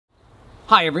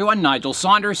Hi everyone, Nigel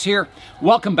Saunders here.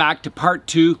 Welcome back to part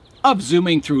 2 of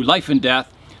zooming through life and death,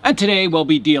 and today we'll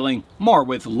be dealing more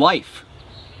with life.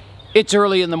 It's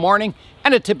early in the morning,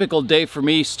 and a typical day for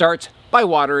me starts by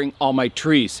watering all my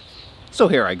trees. So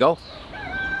here I go.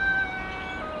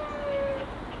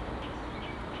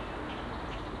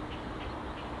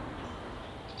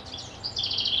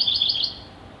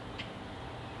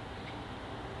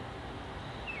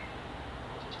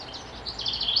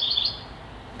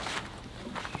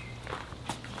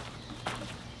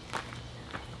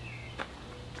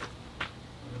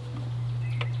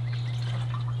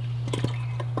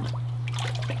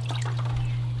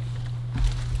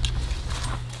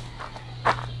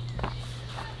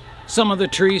 Some of the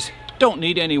trees don't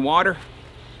need any water.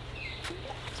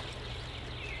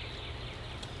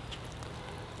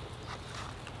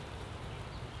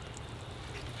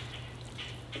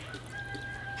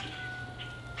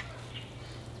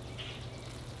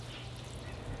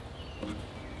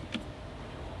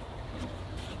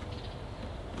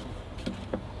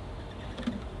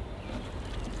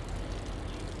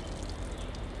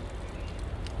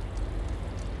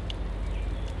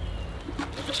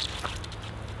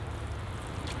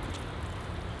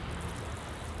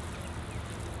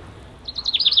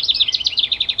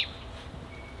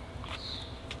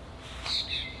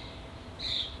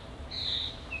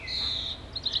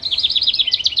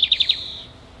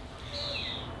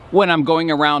 When I'm going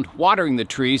around watering the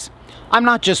trees, I'm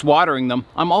not just watering them,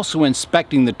 I'm also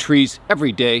inspecting the trees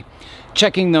every day,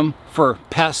 checking them for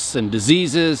pests and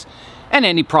diseases and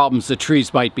any problems the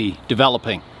trees might be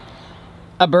developing.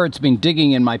 A bird's been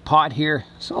digging in my pot here,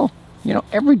 so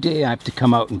every day I have to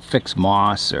come out and fix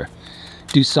moss or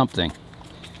do something.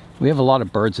 We have a lot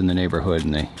of birds in the neighborhood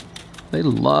and they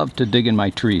love to dig in my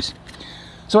trees.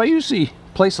 So I usually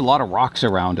place a lot of rocks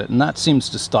around it, and that seems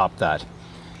to stop that.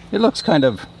 It looks kind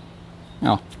of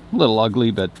a little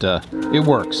ugly, but it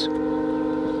works.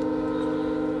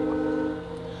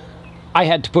 I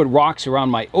had to put rocks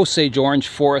around my Osage orange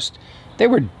forest. They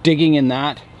were digging in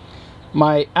that.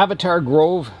 My Avatar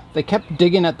Grove, they kept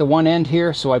digging at the one end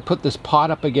here, so I put this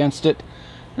pot up against it,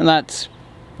 and that's,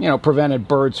 prevented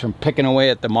birds from picking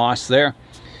away at the moss there.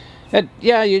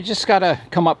 Yeah, you just gotta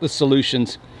come up with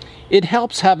solutions. It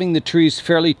helps having the trees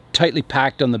fairly tightly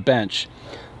packed on the bench.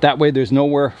 That way there's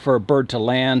nowhere for a bird to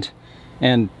land,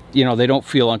 and they don't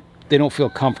feel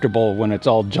comfortable when it's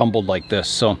all jumbled like this.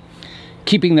 So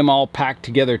keeping them all packed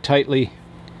together tightly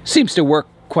seems to work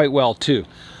quite well too.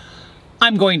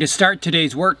 I'm going to start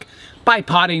today's work by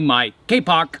potting my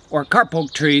Kapok or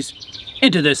Kapok trees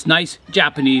into this nice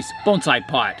Japanese bonsai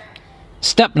pot.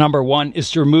 Step number 1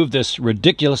 is to remove this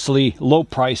ridiculously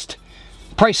low-priced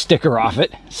price sticker off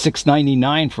it,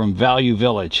 $6.99 from Value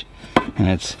Village, and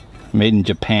it's made in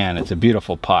Japan. It's a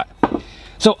beautiful pot.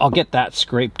 So I'll get that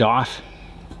scraped off.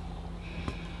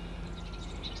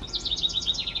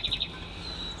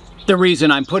 The reason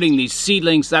I'm putting these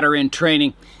seedlings that are in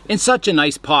training in such a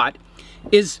nice pot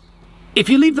is if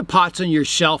you leave the pots on your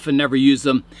shelf and never use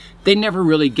them, they never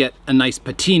really get a nice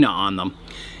patina on them.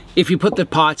 If you put the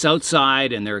pots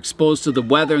outside and they're exposed to the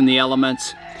weather and the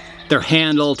elements, they're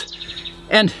handled,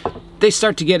 and they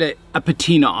start to get a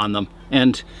patina on them,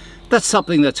 and that's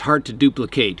something that's hard to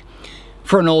duplicate.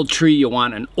 For an old tree, you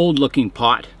want an old looking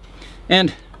pot,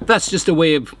 and that's just a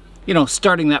way of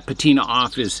starting that patina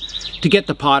off, is to get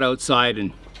the pot outside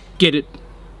and get it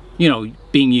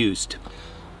being used.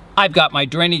 I've got my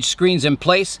drainage screens in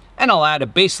place, and I'll add a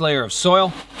base layer of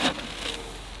soil.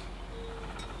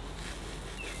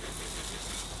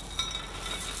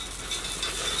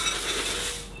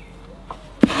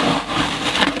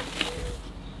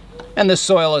 And this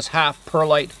soil is half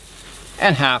perlite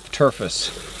and half turfus,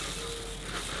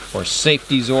 or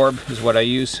safety zorb is what I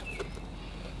use.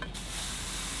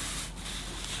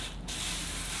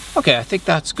 Okay, I think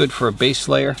that's good for a base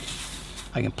layer.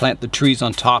 I can plant the trees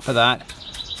on top of that.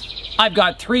 I've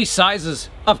got 3 sizes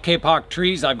of Kapok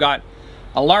trees. I've got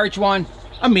a large one,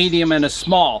 a medium, and a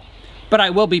small. But I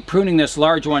will be pruning this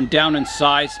large one down in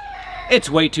size. It's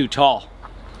way too tall.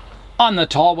 On the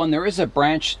tall one, there is a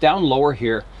branch down lower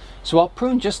here, so I'll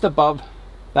prune just above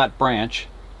that branch,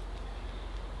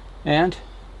 and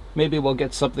maybe we'll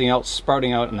get something else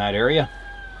sprouting out in that area.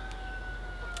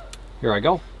 Here I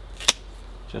go,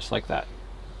 just like that.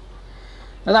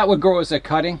 Now that would grow as a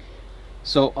cutting,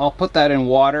 so I'll put that in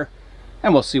water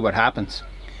and we'll see what happens.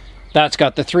 That's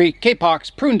got the 3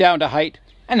 Kapoks pruned down to height,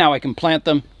 and now I can plant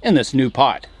them in this new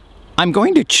pot. I'm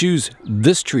going to choose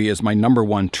this tree as my number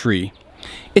 1 tree.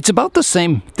 It's about the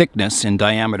same thickness in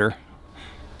diameter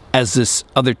as this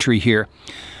other tree here,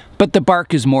 but the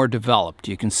bark is more developed.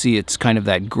 You can see it's kind of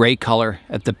that gray color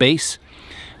at the base,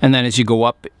 And then as you go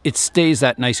up, it stays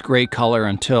that nice gray color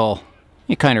until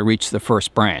you kind of reach the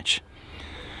first branch.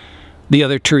 The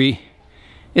other tree,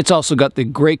 it's also got the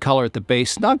gray color at the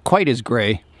base, not quite as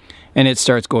gray, and it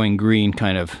starts going green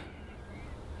kind of,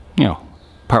 you know,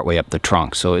 partway up the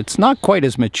trunk. So it's not quite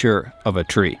as mature of a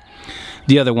tree.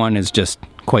 The other one is just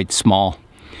quite small.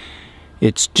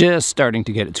 It's just starting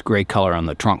to get its gray color on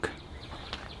the trunk.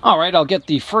 All right, I'll get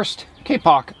the first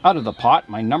kapok out of the pot,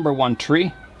 my #1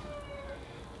 tree.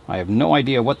 I have no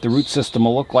idea what the root system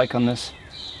will look like on this.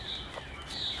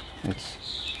 It's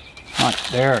not,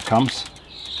 there it comes.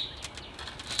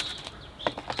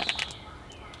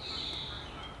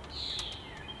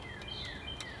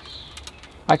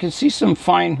 I can see some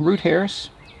fine root hairs.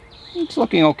 It's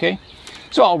looking okay.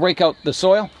 So I'll rake out the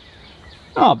soil.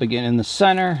 I'll begin in the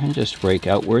center and just rake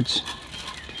outwards.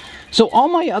 So all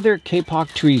my other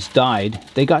kapok trees died.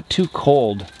 They got too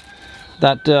cold.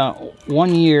 That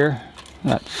one year,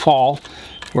 that fall,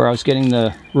 where I was getting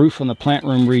the roof on the plant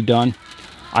room redone,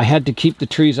 I had to keep the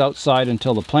trees outside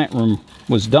until the plant room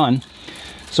was done.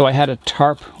 So I had a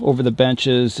tarp over the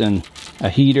benches and a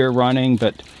heater running,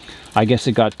 but I guess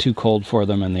it got too cold for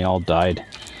them and they all died.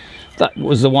 That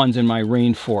was the ones in my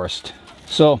rainforest.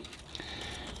 So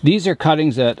these are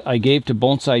cuttings that I gave to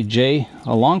Bonsai Jay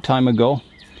a long time ago,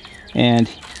 and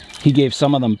he gave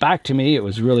some of them back to me. It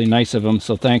was really nice of him,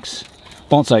 so thanks,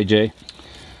 Bonsai Jay.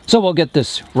 So we'll get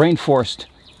this rainforest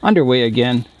underway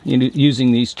again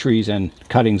using these trees and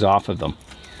cuttings off of them.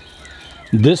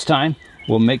 This time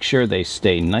we'll make sure they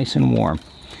stay nice and warm.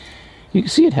 You can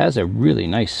see it has a really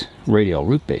nice radial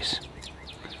root base.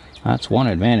 That's one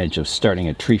advantage of starting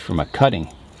a tree from a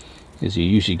cutting, is you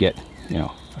usually get, you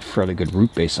know, a fairly good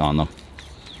root base on them.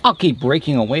 I'll keep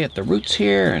raking away at the roots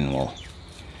here, and we'll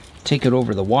take it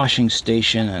over the washing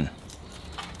station and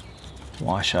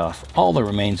wash off all the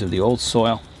remains of the old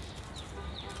soil.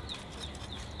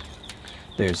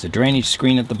 There's the drainage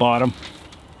screen at the bottom,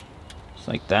 just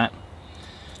like that.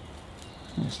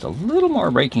 Just a little more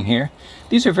raking here.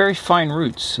 These are very fine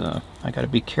roots. I got to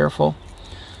be careful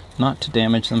not to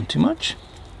damage them too much.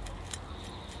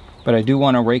 But I do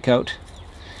want to rake out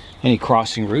any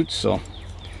crossing roots, so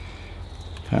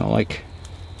kind of like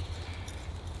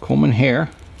combing hair,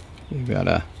 you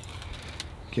gotta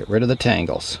get rid of the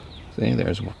tangles. See,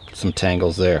 there's some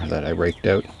tangles there that I raked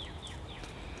out.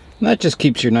 And that just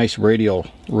keeps your nice radial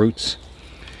roots,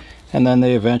 and then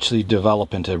they eventually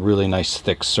develop into really nice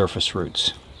thick surface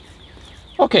roots.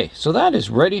 Okay, so that is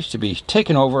ready to be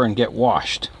taken over and get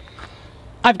washed.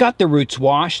 I've got the roots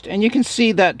washed, and you can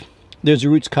see that there's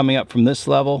roots coming up from this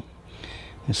level.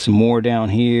 There's some more down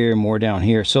here, more down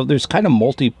here. So there's kind of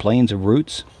multi-planes of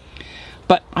roots.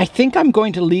 But I think I'm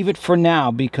going to leave it for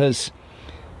now, because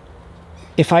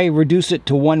if I reduce it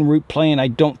to one root plane, I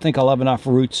don't think I'll have enough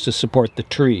roots to support the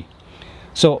tree.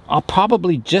 So I'll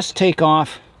probably just take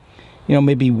off, you know,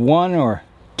 maybe 1 or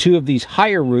 2 of these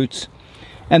higher roots,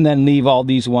 and then leave all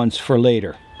these ones for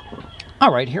later.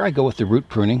 All right, here I go with the root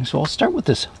pruning. So I'll start with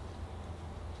this,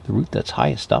 the root that's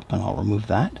highest up, and I'll remove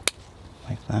that,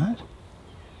 like that.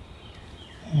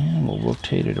 And we'll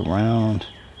rotate it around.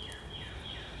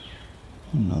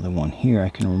 Another one here I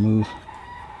can remove.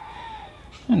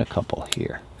 And a couple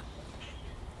here.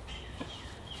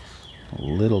 A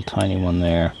little tiny one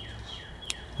there.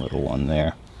 Little one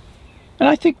there. And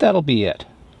I think that'll be it.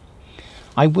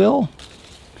 I will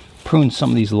prune some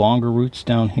of these longer roots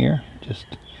down here. Just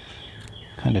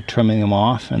kind of trimming them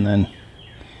off, and then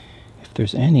if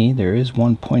there's any, there is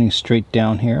one pointing straight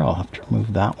down here. I'll have to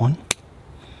remove that one.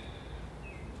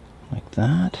 Like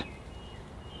that.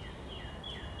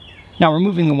 Now,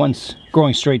 removing the ones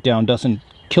growing straight down doesn't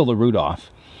kill the root off.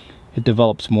 It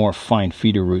develops more fine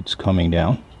feeder roots coming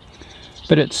down,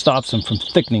 but it stops them from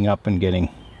thickening up and getting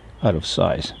out of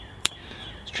size.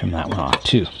 Let's trim that one off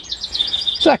too.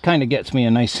 So that kind of gets me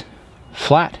a nice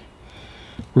flat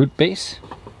root base.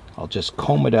 I'll just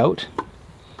comb it out.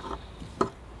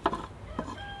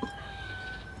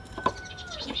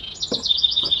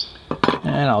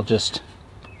 And I'll just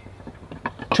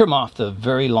trim off the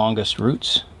very longest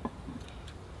roots,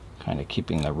 kind of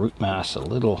keeping the root mass a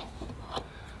little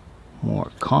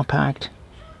more compact.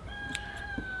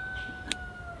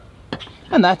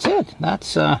 And that's it.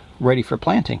 That's ready for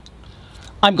planting.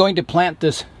 I'm going to plant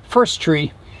this first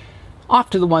tree off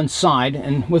to the one side,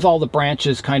 and with all the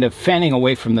branches kind of fanning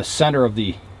away from the center of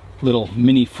the little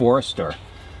mini forest or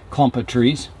clump of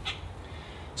trees.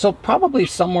 So probably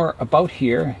somewhere about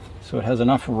here, so it has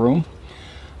enough room.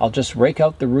 I'll just rake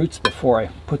out the roots before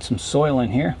I put some soil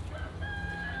in here.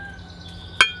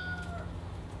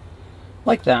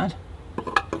 Like that.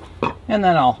 And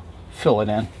then I'll fill it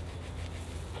in.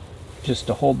 just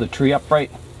to hold the tree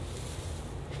upright.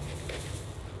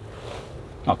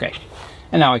 Okay,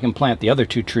 and now I can plant the other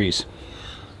 2 trees.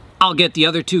 I'll get the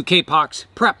other 2 kapoks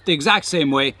prepped the exact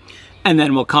same way, and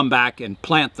then we'll come back and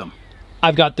plant them.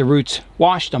 I've got the roots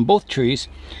washed on both trees,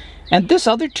 and this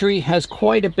other tree has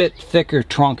quite a bit thicker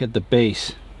trunk at the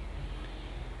base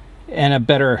and a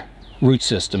better root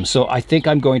system. So I think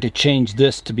I'm going to change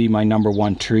this to be my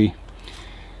 #1 tree.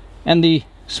 And the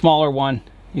smaller one,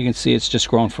 you can see it's just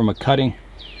grown from a cutting.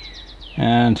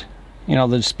 And you know,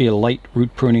 there'll just be a light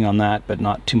root pruning on that, but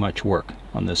not too much work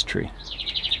on this tree.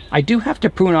 I do have to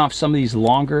prune off some of these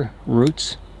longer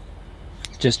roots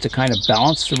just to kind of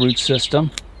balance the root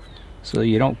system, so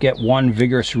you don't get one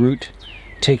vigorous root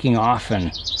taking off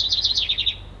and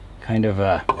kind of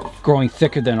growing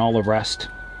thicker than all the rest.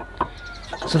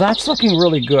 So that's looking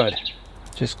really good.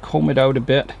 Just comb it out a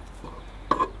bit.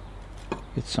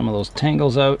 Get some of those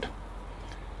tangles out.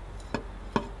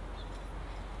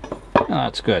 Oh,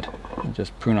 that's good. I'll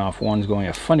just prune off one's going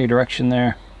a funny direction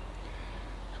there.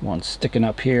 One's sticking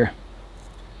up here.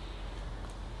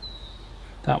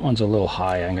 That one's a little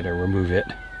high. I'm going to remove it.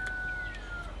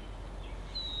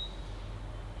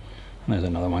 And there's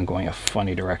another one going a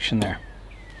funny direction there.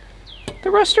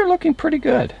 The rest are looking pretty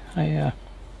good. Yeah,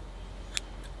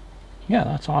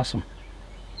 that's awesome.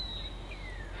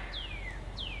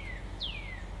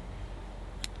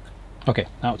 Okay,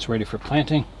 now it's ready for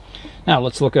planting. Now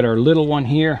let's look at our little one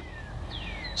here.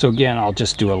 So again, I'll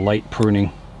just do a light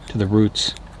pruning to the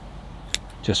roots,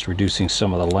 just reducing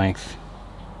some of the length,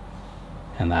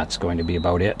 and that's going to be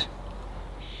about it.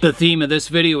 The theme of this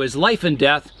video is life and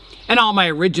death, and all my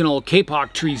original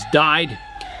kapok trees died,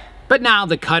 but now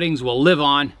the cuttings will live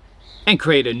on and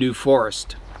create a new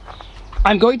forest.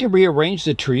 I'm going to rearrange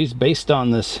the trees based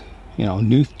on this, you know,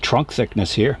 new trunk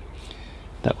thickness here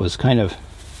that was kind of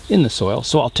in the soil.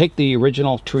 So I'll take the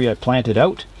original tree I planted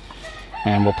out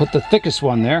and we'll put the thickest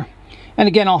one there. And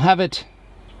again, I'll have it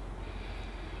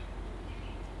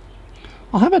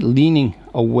leaning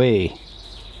away,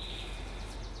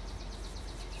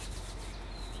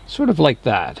 sort of like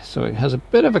that. So it has a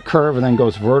bit of a curve and then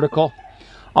goes vertical.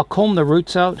 I'll comb the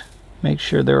roots out, make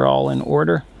sure they're all in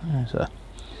order. There's a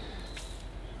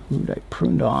root I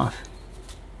pruned off.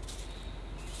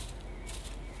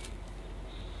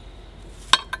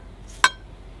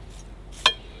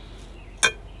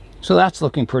 So that's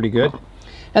looking pretty good.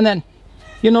 And then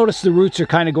you notice the roots are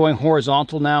kind of going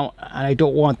horizontal now, and I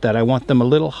don't want that. I want them a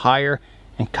little higher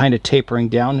and kind of tapering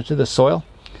down into the soil.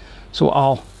 So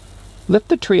I'll lift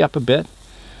the tree up a bit,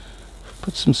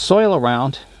 put some soil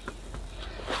around,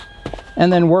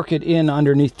 and then work it in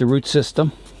underneath the root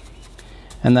system.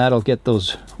 And that'll get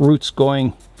those roots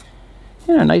going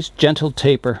in a nice gentle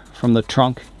taper from the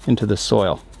trunk into the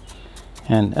soil.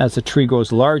 And as the tree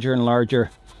grows larger and larger,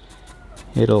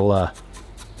 it'll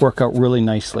work out really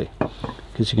nicely,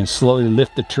 because you can slowly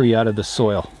lift the tree out of the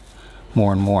soil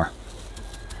more and more.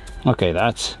 Okay,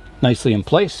 that's nicely in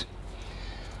place.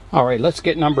 All right, let's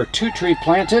get #2 tree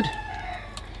planted,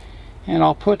 and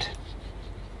I'll put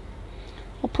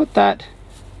that,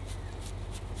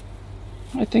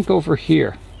 I think, over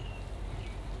here.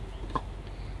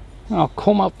 And I'll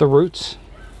comb out the roots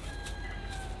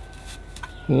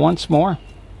once more.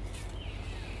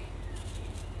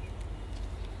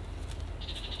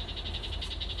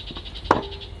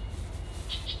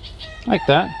 Like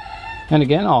that. And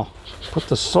again, I'll put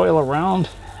the soil around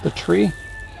the tree,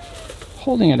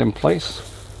 holding it in place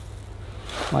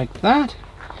like that.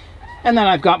 And then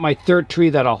I've got my 3rd tree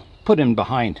that I'll put in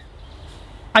behind.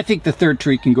 I think the 3rd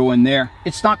tree can go in there.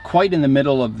 It's not quite in the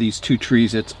middle of these 2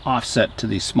 trees. It's offset to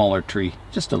the smaller tree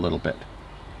just a little bit.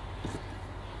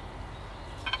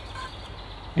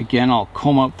 Again, I'll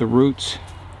comb out the roots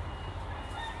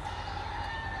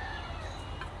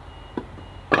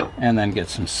and then get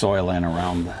some soil in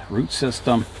around the root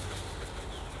system.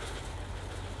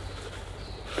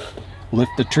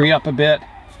 Lift the tree up a bit,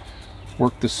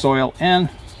 work the soil in,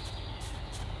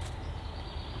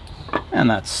 and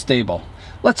that's stable.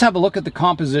 Let's have a look at the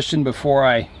composition before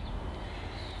I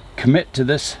commit to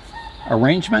this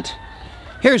arrangement.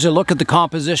 Here's a look at the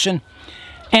composition,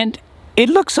 and it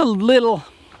looks a little,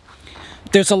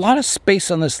 there's a lot of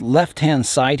space on this left-hand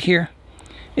side here.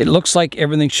 It looks like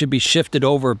everything should be shifted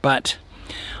over, but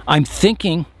I'm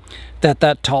thinking that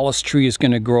that tallest tree is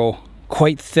going to grow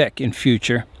quite thick in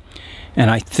future,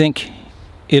 and I think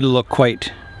it'll look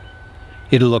good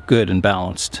and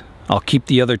balanced. I'll keep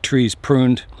the other trees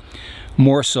pruned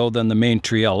more so than the main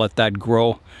tree. I'll let that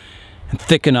grow and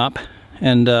thicken up,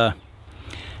 and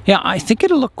yeah, I think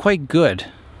it'll look quite good.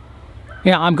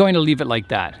 Yeah, I'm going to leave it like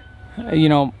that. You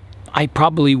know, I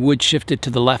probably would shift it to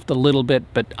the left a little bit,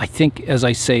 but I think, as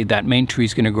I say, that main tree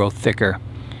is going to grow thicker,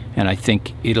 and I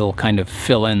think it'll kind of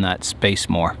fill in that space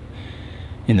more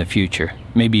in the future,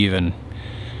 maybe even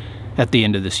at the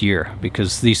end of this year,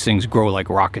 because these things grow like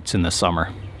rockets in the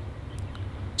summer.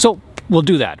 So we'll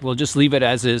do that. We'll just leave it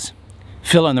as is,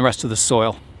 fill in the rest of the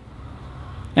soil,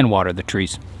 and water the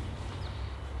trees.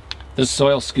 The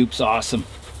soil scoop's awesome.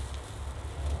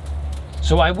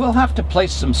 So I will have to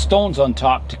place some stones on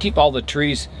top to keep all the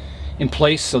trees in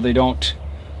place so they don't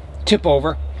tip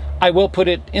over. I will put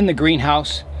it in the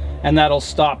greenhouse, and that'll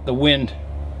stop the wind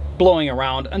blowing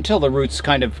around until the roots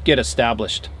kind of get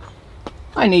established.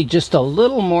 I need just a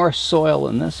little more soil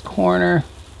in this corner.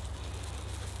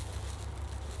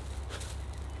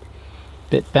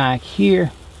 Bit back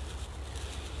here.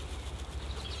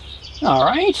 All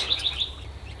right.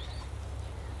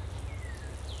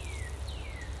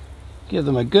 Give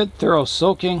them a good thorough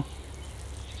soaking.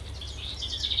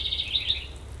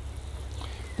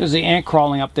 There's the ant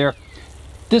crawling up there.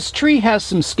 This tree has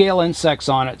some scale insects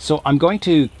on it, so I'm going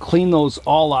to clean those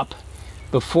all up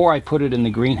before I put it in the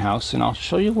greenhouse, and I'll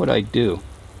show you what I do.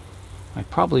 I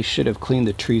probably should have cleaned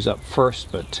the trees up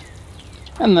first, but...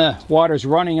 And the water's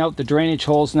running out the drainage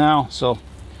holes now, so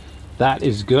that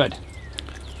is good.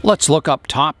 Let's look up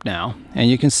top now, and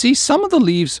you can see some of the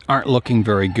leaves aren't looking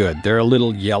very good. They're a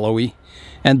little yellowy,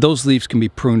 and those leaves can be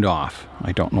pruned off.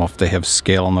 I don't know if they have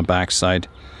scale on the backside.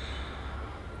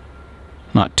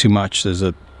 Not too much. There's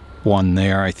one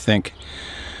there, I think.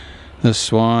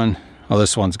 This one, oh,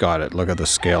 this one's got it. Look at the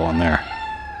scale on there.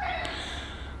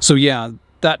 So yeah,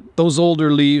 those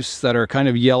older leaves that are kind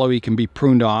of yellowy can be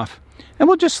pruned off. And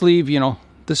we'll just leave, you know,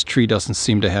 this tree doesn't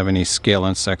seem to have any scale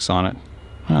insects on it.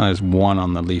 There's one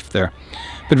on the leaf there,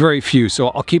 but very few. So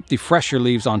I'll keep the fresher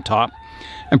leaves on top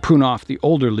and prune off the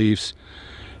older leaves,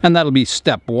 and that'll be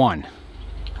step one.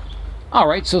 All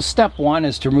right, so step one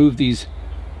is to remove these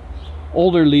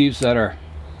older leaves that are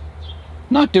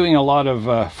not doing a lot of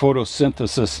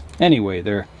photosynthesis anyway.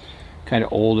 They're kind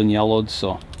of old and yellowed,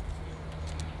 so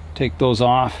take those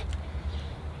off.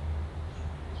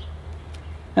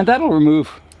 And that'll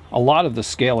remove a lot of the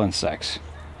scale insects.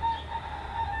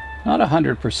 Not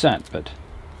 100%, but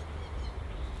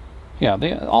yeah,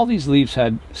 all these leaves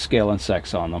had scale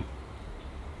insects on them.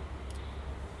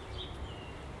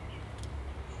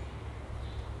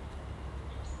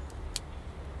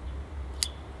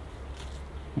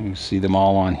 You can see them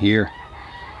all on here.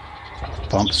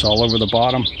 Bumps all over the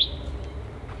bottom.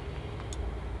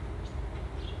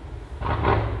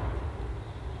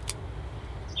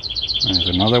 There's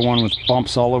another one with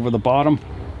bumps all over the bottom.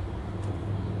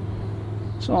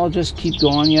 So I'll just keep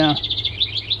going, yeah.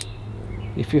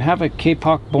 If you have a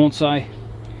Kapok bonsai,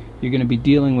 you're going to be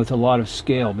dealing with a lot of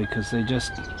scale because they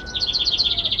just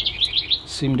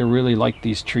seem to really like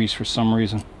these trees for some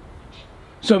reason.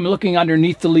 So I'm looking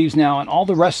underneath the leaves now, and all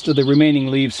the rest of the remaining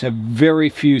leaves have very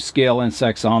few scale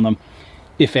insects on them,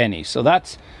 if any. So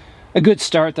that's a good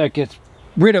start. That gets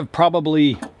rid of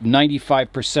probably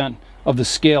 95% of the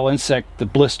scale insect, the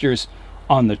blisters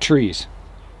on the trees.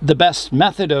 The best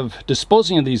method of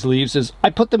disposing of these leaves is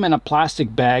I put them in a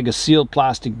plastic bag, a sealed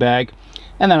plastic bag,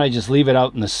 and then I just leave it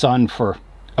out in the sun for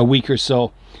a week or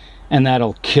so, and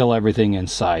that'll kill everything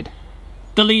inside.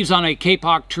 The leaves on a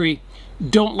Kapok tree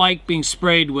don't like being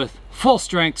sprayed with full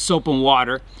strength soap and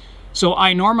water, so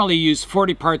I normally use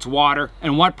 40 parts water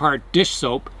and 1 part dish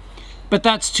soap, but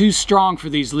that's too strong for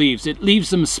these leaves. It leaves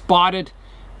them spotted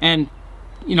and,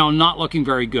 you know, not looking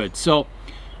very good. So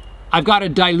I've got to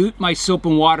dilute my soap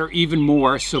and water even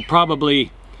more, so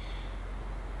probably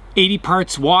 80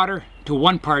 parts water to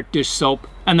 1 part dish soap,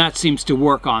 and that seems to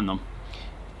work on them.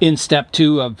 In step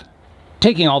 2 of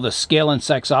taking all the scale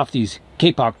insects off these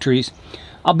Kapok trees,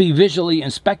 I'll be visually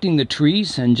inspecting the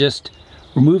trees and just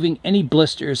removing any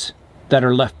blisters that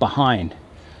are left behind.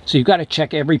 So you've got to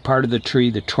check every part of the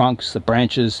tree, the trunks, the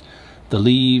branches, the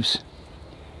leaves,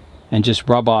 and just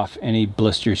rub off any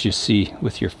blisters you see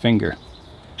with your finger.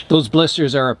 Those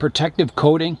blisters are a protective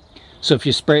coating, so if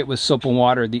you spray it with soap and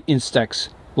water, the insects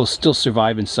will still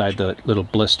survive inside the little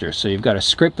blister. So you've got to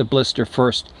scrape the blister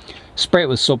first, spray it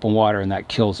with soap and water, and that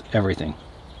kills everything.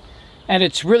 And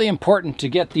it's really important to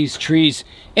get these trees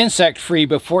insect-free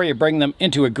before you bring them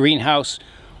into a greenhouse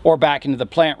or back into the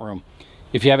plant room.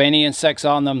 If you have any insects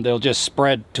on them, they'll just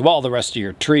spread to all the rest of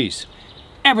your trees.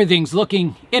 Everything's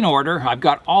looking in order. I've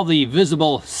got all the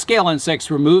visible scale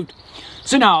insects removed.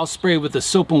 So now I'll spray with the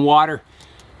soap and water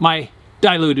my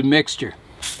diluted mixture.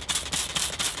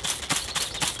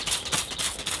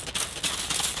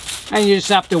 And you just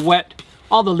have to wet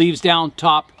all the leaves down,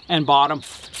 top and bottom,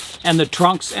 and the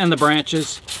trunks and the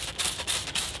branches.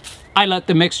 I let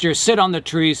the mixture sit on the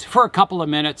trees for a couple of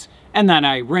minutes and then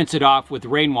I rinse it off with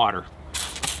rainwater.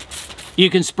 You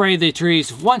can spray the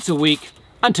trees once a week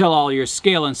until all your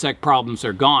scale insect problems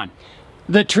are gone.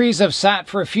 The trees have sat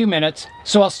for a few minutes,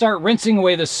 so I'll start rinsing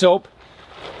away the soap,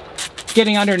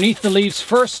 getting underneath the leaves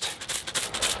first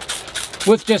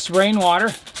with just rainwater,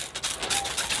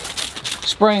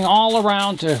 spraying all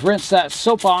around to rinse that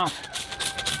soap off,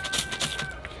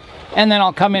 and then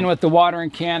I'll come in with the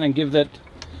watering can and give that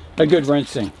a good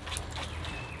rinsing.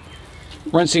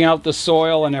 Rinsing out the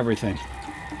soil and everything.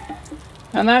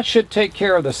 And that should take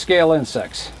care of the scale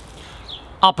insects.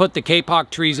 I'll put the kapok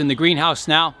trees in the greenhouse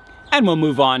now, and we'll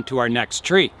move on to our next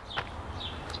tree.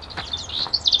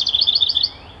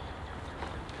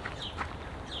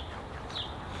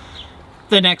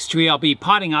 The next tree I'll be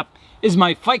potting up is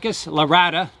my Ficus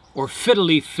Lyrata, or Fiddle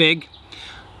Leaf Fig.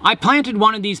 I planted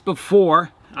one of these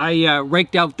before. I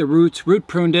raked out the roots, root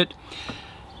pruned it,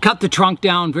 cut the trunk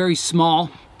down very small,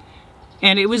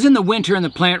 and it was in the winter in the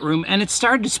plant room, and it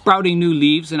started sprouting new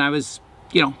leaves, and I was,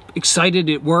 excited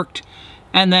it worked,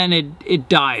 and then it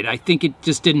died. I think it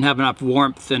just didn't have enough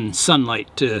warmth and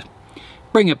sunlight to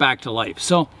bring it back to life.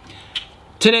 So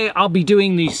today I'll be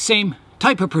doing the same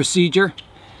type of procedure,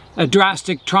 a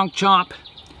drastic trunk chop,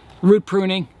 root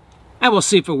pruning, and we'll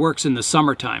see if it works in the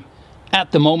summertime.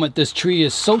 At the moment, this tree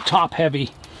is so top heavy,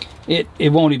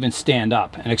 it won't even stand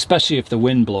up, and especially if the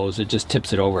wind blows, it just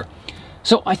tips it over.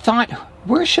 So I thought,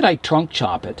 where should I trunk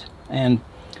chop it? And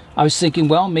I was thinking,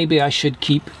 well, maybe I should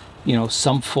keep,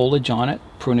 some foliage on it,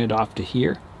 prune it off to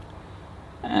here.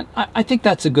 And I think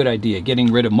that's a good idea,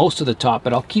 getting rid of most of the top,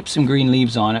 but I'll keep some green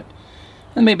leaves on it,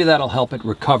 and maybe that'll help it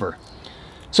recover.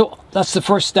 So that's the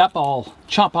first step. I'll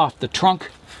chop off the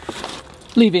trunk,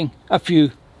 leaving a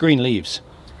few green leaves.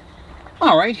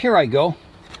 All right, here I go.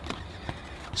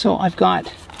 So I've got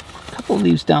a couple of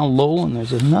leaves down low, and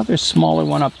there's another smaller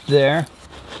one up there.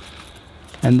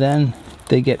 And then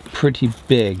they get pretty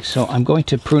big, so I'm going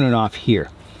to prune it off here.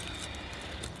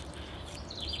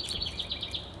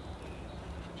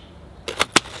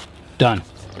 Done.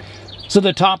 So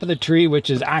the top of the tree, which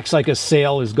acts like a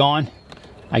sail, is gone.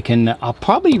 I'll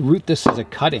probably root this as a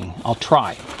cutting. I'll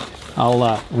try.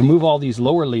 I'll remove all these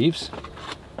lower leaves.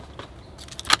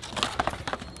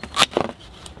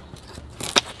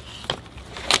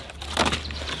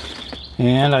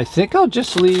 And I think I'll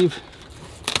just leave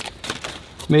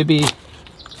maybe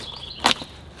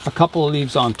a couple of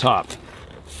leaves on top.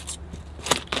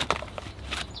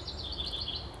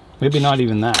 Maybe not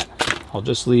even that. I'll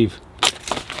just leave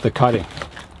the cutting.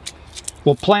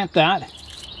 We'll plant that.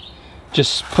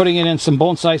 Just putting it in some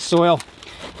bonsai soil,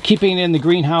 keeping it in the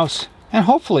greenhouse, and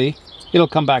hopefully it'll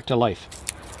come back to life.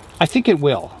 I think it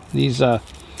will. These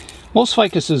most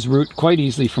ficuses root quite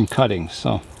easily from cutting,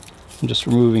 so I'm just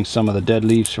removing some of the dead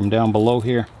leaves from down below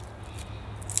here.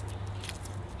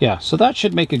 Yeah, so that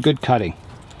should make a good cutting.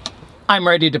 I'm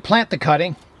ready to plant the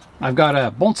cutting. I've got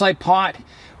a bonsai pot,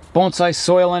 bonsai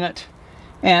soil in it,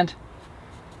 and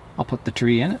I'll put the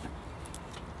tree in it.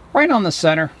 Right on the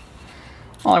center.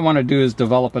 All I want to do is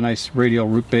develop a nice radial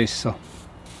root base,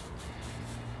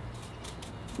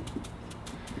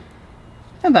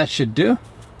 and that should do.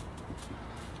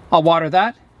 I'll water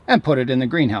that and put it in the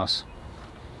greenhouse.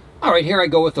 All right, here I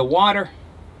go with the water.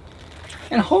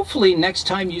 And hopefully next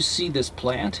time you see this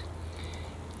plant,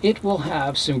 it will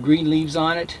have some green leaves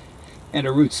on it and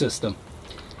a root system.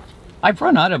 I've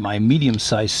run out of my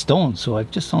medium-sized stones, so I've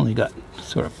just only got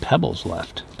sort of pebbles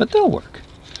left, but they'll work.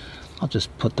 I'll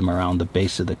just put them around the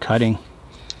base of the cutting.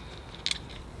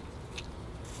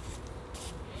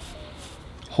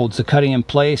 Holds the cutting in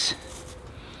place.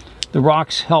 The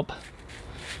rocks help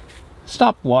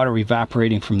stop water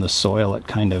evaporating from the soil. It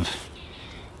kind of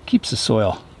keeps the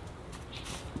soil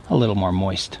a little more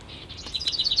moist.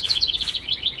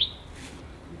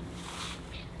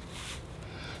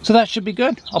 So that should be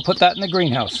good. I'll put that in the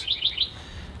greenhouse.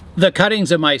 The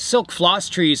cuttings of my silk floss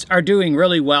trees are doing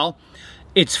really well.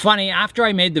 It's funny, after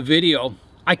I made the video,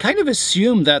 I kind of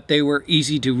assumed that they were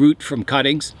easy to root from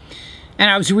cuttings.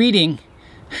 And I was reading,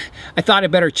 I thought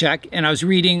I'd better check, and I was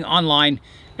reading online,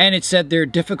 and it said they're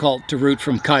difficult to root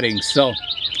from cuttings. So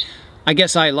I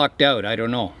guess I lucked out, I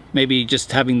don't know. Maybe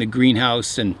just having the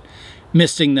greenhouse and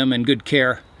misting them in good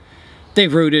care.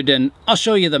 They've rooted, and I'll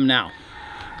show you them now.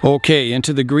 Okay,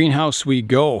 into the greenhouse we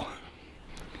go.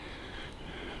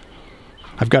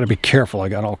 I've got to be careful. I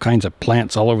got all kinds of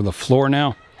plants all over the floor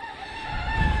now.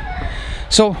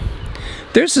 So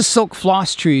there's the silk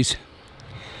floss trees.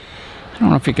 I don't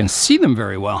know if you can see them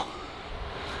very well.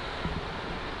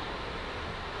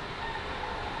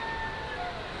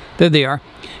 There they are.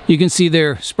 You can see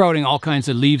they're sprouting all kinds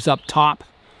of leaves up top,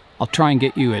 I'll try and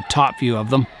get you a top view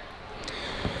of them.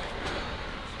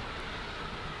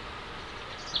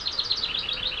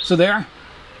 So there.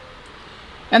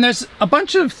 And there's a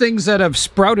bunch of things that have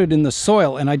sprouted in the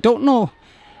soil, and I don't know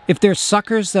if they're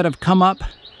suckers that have come up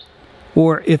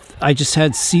or if I just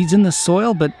had seeds in the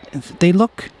soil, but they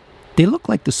look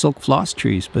like the silk floss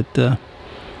trees, but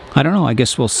I don't know. I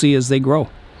guess we'll see as they grow.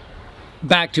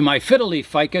 Back to my fiddle leaf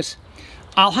ficus.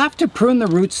 I'll have to prune the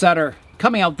roots that are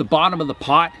coming out the bottom of the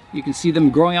pot. You can see them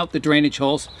growing out the drainage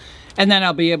holes, and then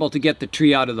I'll be able to get the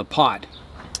tree out of the pot.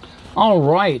 All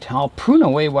right, I'll prune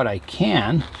away what I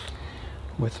can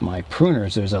with my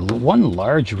pruners. There's one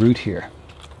large root here.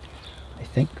 I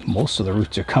think most of the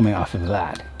roots are coming off of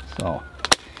that. So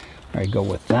I go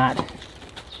with that.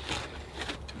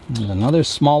 There's another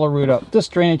smaller root out this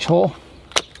drainage hole.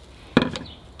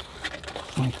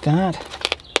 Like that.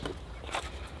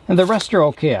 And the rest are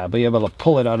okay. I'll be able to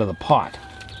pull it out of the pot.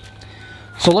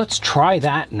 So let's try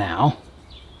that now.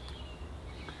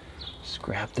 Just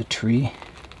grab the tree.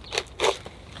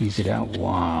 Ease it out.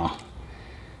 Wow.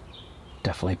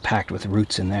 Definitely packed with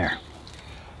roots in there.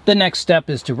 The next step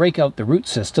is to rake out the root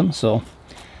system. So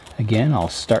again, I'll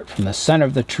start from the center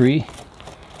of the tree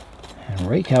and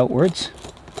rake outwards.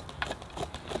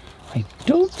 I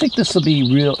don't think this will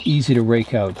be real easy to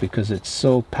rake out because it's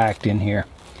so packed in here.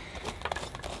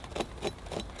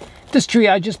 This tree,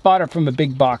 I just bought it from a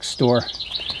big box store.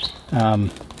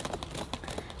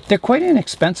 They're quite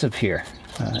inexpensive here.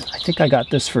 I think I got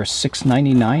this for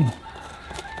 $6.99.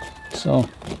 So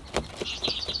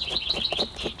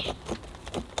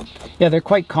yeah, they're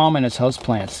quite common as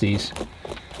houseplants, these.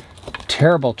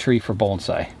 Terrible tree for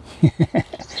bonsai.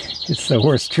 It's the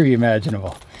worst tree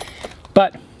imaginable.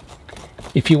 But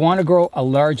if you want to grow a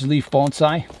large leaf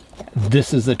bonsai,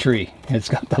 this is the tree. It's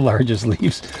got the largest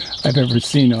leaves I've ever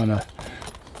seen on a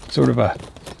sort of a,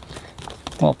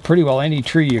 well, pretty well any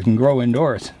tree you can grow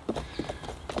indoors.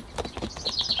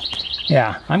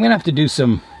 Yeah, I'm gonna have to do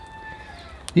some,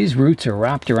 these roots are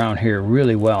wrapped around here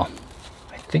really well.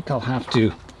 I think I'll have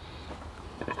to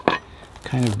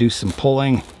kind of do some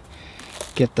pulling,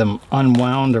 get them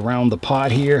unwound around the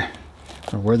pot here,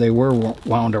 or where they were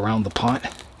wound around the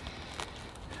pot.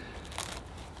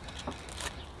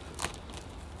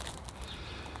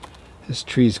 This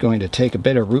tree is going to take a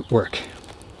bit of root work.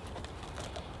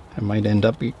 I might end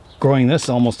up growing this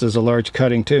almost as a large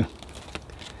cutting too.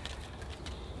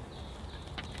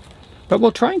 But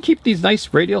we'll try and keep these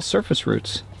nice radial surface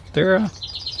roots. They're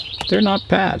not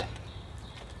bad.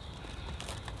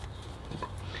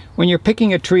 When you're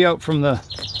picking a tree out from the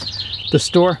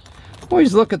store,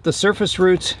 always look at the surface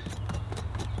roots.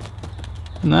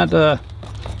 And that,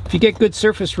 if you get good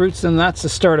surface roots, then that's the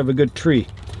start of a good tree.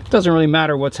 It doesn't really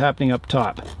matter what's happening up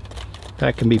top.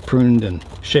 That can be pruned and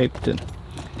shaped,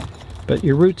 but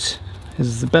your roots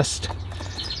is the best.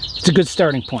 It's a good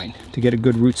starting point to get a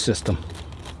good root system.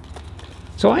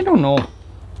 So I don't know.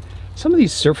 Some of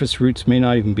these surface roots may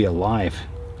not even be alive.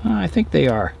 I think they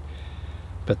are,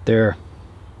 but they're,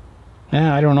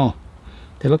 yeah, I don't know.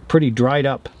 They look pretty dried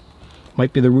up.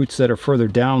 Might be the roots that are further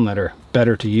down that are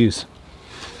better to use.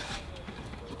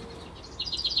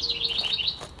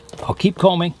 I'll keep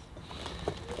combing.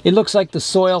 It looks like the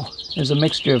soil is a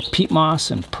mixture of peat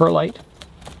moss and perlite,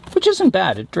 which isn't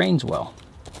bad. It drains well.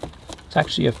 It's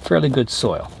actually a fairly good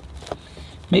soil.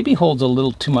 Maybe holds a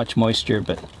little too much moisture,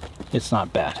 but it's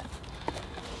not bad.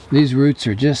 These roots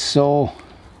are just so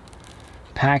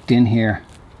packed in here.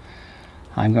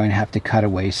 I'm going to have to cut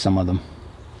away some of them.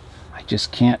 I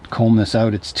just can't comb this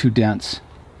out. It's too dense.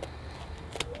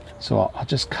 So I'll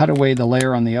just cut away the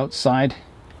layer on the outside.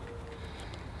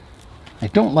 I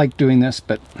don't like doing this,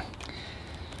 but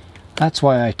that's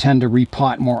why I tend to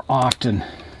repot more often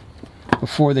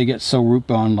before they get so root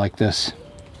bound like this.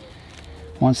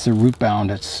 Once they're root bound,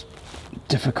 it's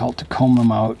difficult to comb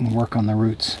them out and work on the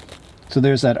roots. So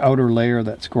there's that outer layer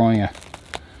that's growing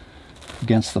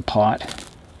against the pot.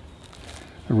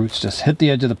 The roots just hit the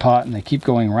edge of the pot and they keep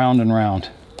going round and round.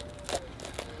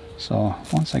 So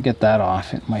once I get that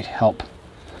off, it might help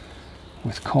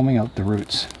with combing out the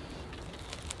roots.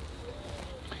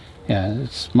 Yeah,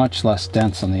 it's much less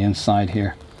dense on the inside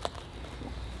here.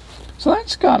 So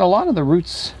that's got a lot of the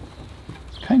roots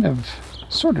kind of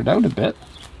sorted out a bit.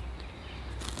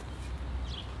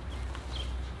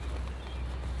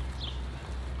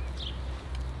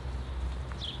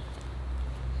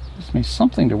 Gives me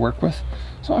something to work with.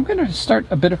 So I'm going to start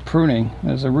a bit of pruning.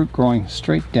 There's a root growing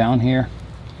straight down here.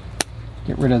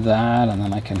 Get rid of that, and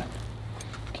then I can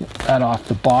get that off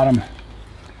the bottom.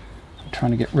 I'm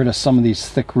trying to get rid of some of these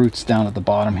thick roots down at the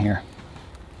bottom here.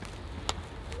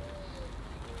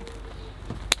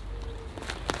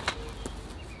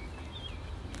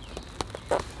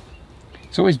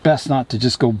 It's always best not to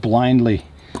just go blindly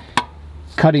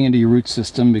cutting into your root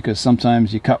system, because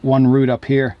sometimes you cut one root up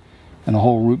here and the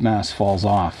whole root mass falls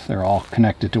off. They're all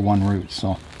connected to one root.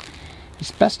 So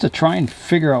it's best to try and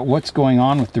figure out what's going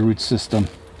on with the root system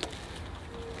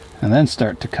and then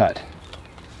start to cut.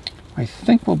 I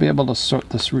think we'll be able to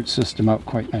sort this root system out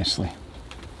quite nicely.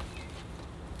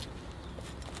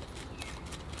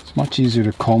 It's much easier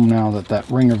to comb now that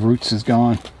that ring of roots is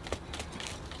gone.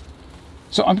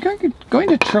 So I'm going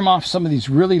to trim off some of these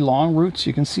really long roots.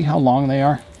 You can see how long they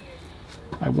are.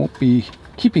 I won't be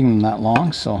keeping them that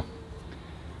long, so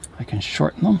I can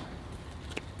shorten them.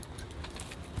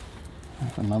 I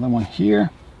have another one here.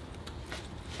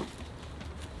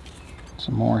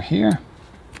 Some more here.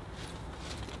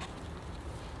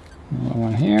 Another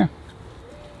one here.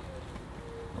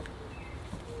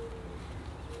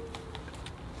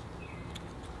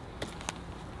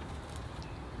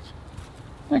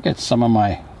 I get some of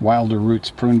my wilder roots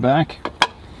pruned back,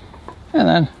 and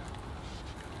then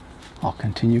I'll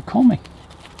continue combing.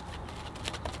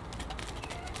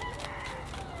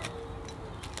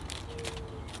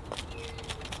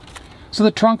 So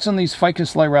the trunks on these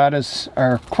Ficus Lyratas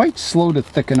are quite slow to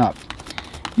thicken up.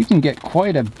 You can get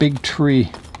quite a big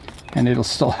tree and it'll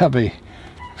still have a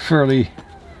fairly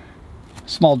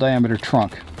small diameter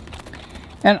trunk.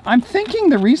 And I'm thinking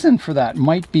the reason for that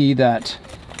might be that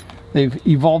they've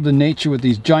evolved in nature with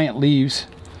these giant leaves,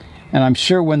 and I'm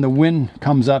sure when the wind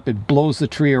comes up it blows the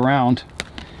tree around,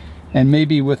 and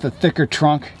maybe with a thicker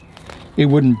trunk it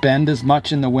wouldn't bend as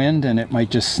much in the wind and it might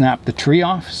just snap the tree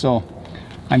off. So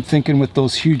I'm thinking with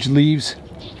those huge leaves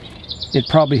it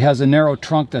probably has a narrow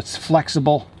trunk that's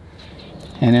flexible,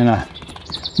 and in a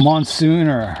monsoon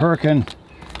or a hurricane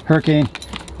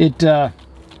it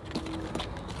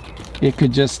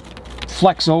could just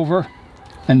flex over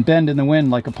and bend in the wind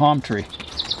like a palm tree,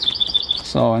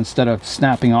 so instead of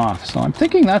snapping off. So I'm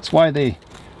thinking that's why they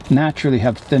naturally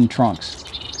have thin trunks.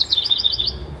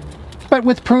 But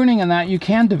with pruning and that, you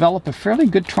can develop a fairly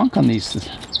good trunk on these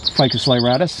Ficus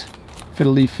Lyratas,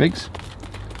 Fiddle Leaf Figs.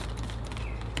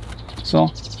 So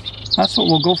that's what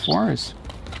we'll go for, is,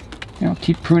 you know,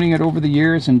 keep pruning it over the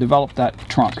years and develop that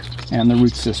trunk and the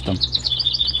root system.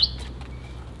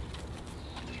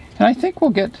 And I think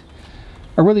we'll get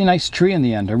a really nice tree in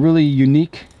the end, a really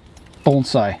unique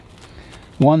bonsai,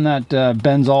 one that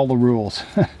bends all the rules.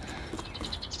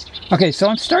 Okay, so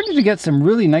I'm starting to get some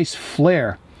really nice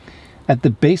flare at the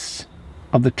base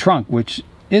of the trunk, which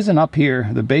isn't up here,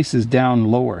 the base is down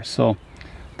lower, so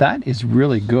that is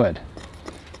really good.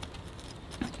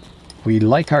 We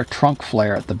like our trunk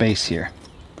flare at the base here.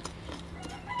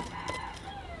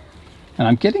 And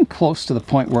I'm getting close to the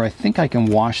point where I think I can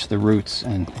wash the roots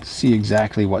and see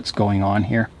exactly what's going on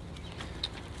here.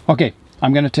 Okay,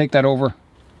 I'm going to take that over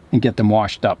and get them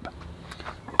washed up.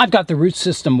 I've got the root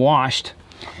system washed,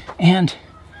 and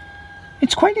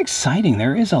it's quite exciting.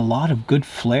 There is a lot of good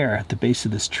flare at the base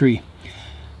of this tree.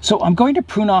 So I'm going to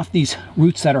prune off these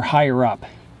roots that are higher up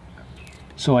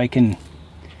so I can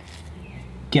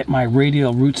get my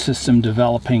radial root system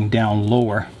developing down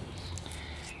lower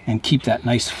and keep that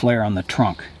nice flare on the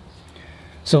trunk.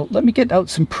 So let me get out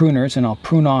some pruners and I'll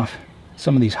prune off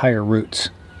some of these higher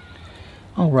roots.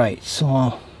 All right, so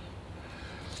I'll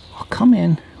come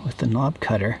in with the knob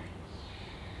cutter,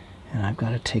 and I've got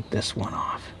to take this one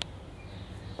off.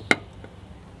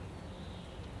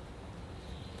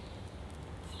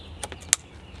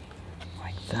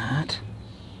 Like that.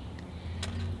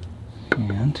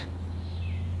 And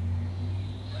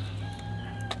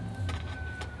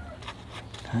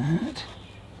that.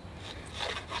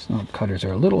 These knob cutters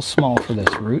are a little small for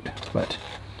this root, but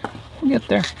we'll get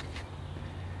there.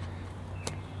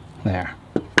 There.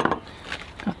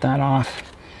 Got that off.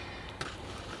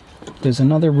 There's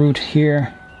another root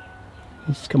here.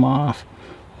 Needs to come off.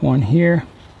 One here.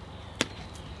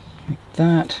 Like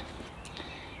that.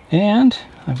 And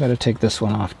I've got to take this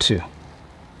one off too.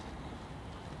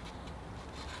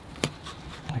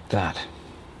 Like that.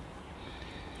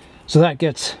 So that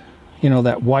gets, you know,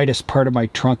 that widest part of my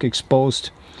trunk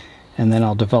exposed, and then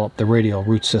I'll develop the radial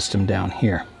root system down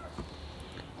here.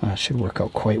 That should work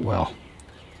out quite well.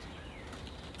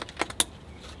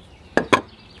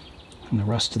 And the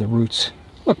rest of the roots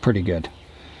look pretty good.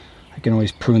 I can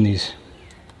always prune these.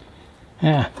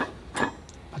 Yeah,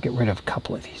 I'll get rid of a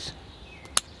couple of these.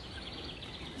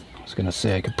 I was going to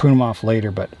say I could prune them off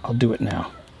later, but I'll do it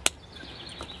now.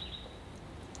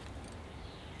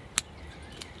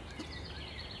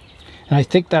 And I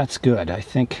think that's good. I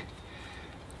think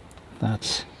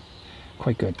that's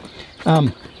quite good.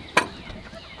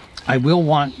 I will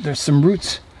want, there's some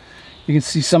roots You can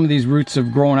see some of these roots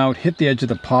have grown out, hit the edge of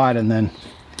the pot, and then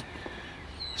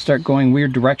start going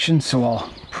weird directions, so I'll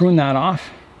prune that off.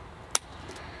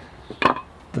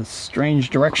 The strange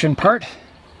direction part.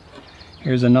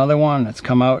 Here's another one that's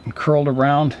come out and curled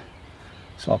around,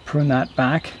 so I'll prune that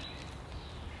back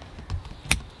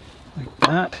like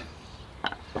that.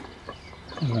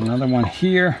 There's another one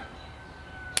here.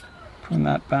 Prune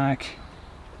that back.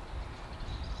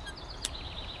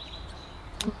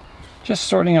 Just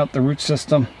sorting out the root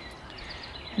system.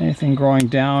 Anything growing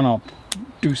down, I'll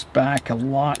reduce back a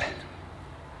lot.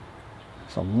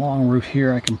 There's a long root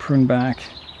here I can prune back.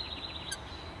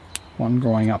 One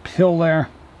growing uphill there.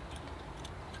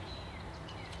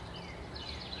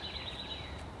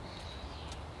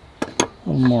 A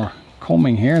little more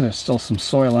combing here. There's still some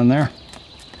soil in there.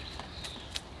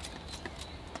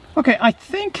 Okay, I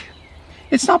think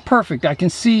it's not perfect. I can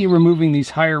see removing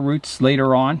these higher roots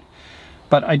later on,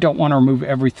 but I don't want to remove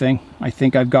everything. I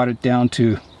think I've got it down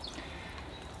to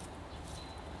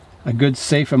a good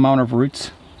safe amount of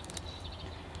roots,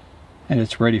 and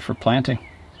it's ready for planting.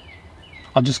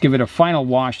 I'll just give it a final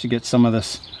wash to get some of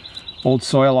this old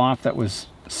soil off that was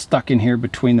stuck in here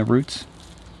between the roots.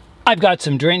 I've got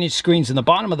some drainage screens in the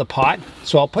bottom of the pot,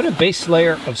 so I'll put a base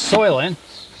layer of soil in.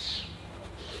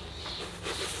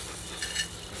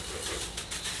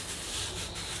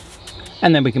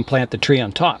 And then we can plant the tree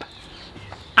on top.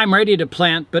 I'm ready to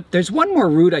plant, but there's one more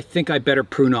root I think I better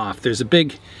prune off. There's a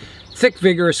big, thick,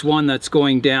 vigorous one that's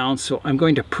going down, so I'm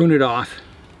going to prune it off.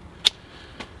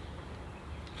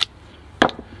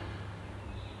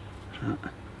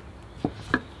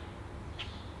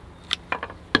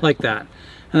 Like that.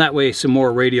 And that way some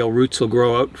more radial roots will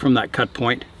grow out from that cut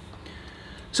point.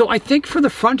 So I think for the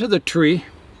front of the tree,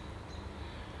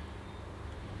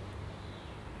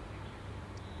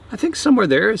 I think somewhere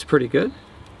there is pretty good.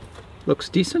 Looks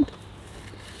decent.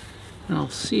 And I'll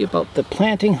see about the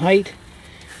planting height.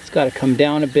 It's got to come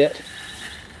down a bit.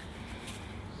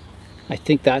 I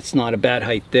think that's not a bad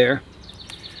height there.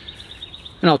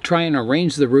 And I'll try and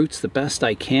arrange the roots the best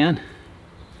I can.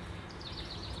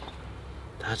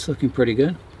 That's looking pretty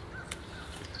good.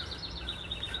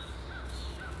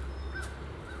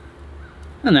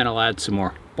 And then I'll add some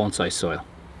more bonsai soil.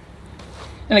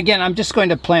 And again, I'm just going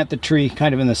to plant the tree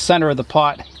kind of in the center of the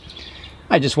pot.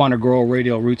 I just want to grow a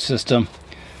radial root system.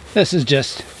 This is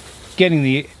just getting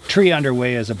the tree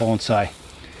underway as a bonsai.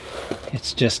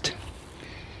 It's just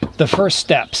the first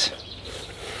steps.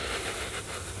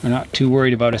 We're not too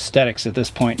worried about aesthetics at this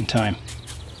point in time.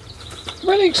 I'm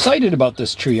really excited about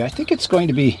this tree. I think it's going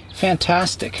to be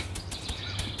fantastic.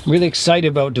 I'm really excited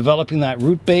about developing that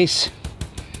root base,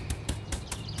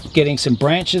 getting some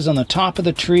branches on the top of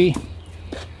the tree.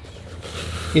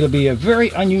 It'll be a very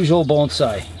unusual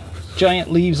bonsai.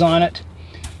 Giant leaves on it,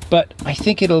 but I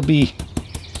think it'll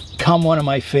become one of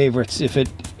my favorites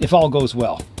if all goes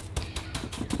well.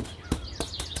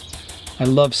 I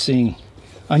love seeing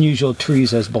unusual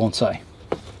trees as bonsai.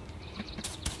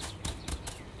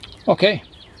 Okay,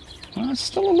 well, it's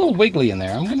still a little wiggly in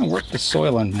there. I'm going to work the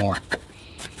soil in more.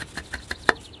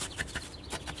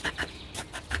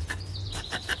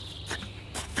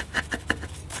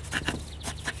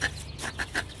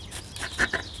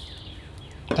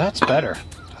 That's better.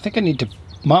 I think I need to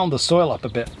mound the soil up a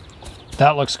bit.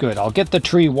 That looks good. I'll get the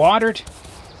tree watered.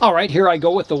 All right, here I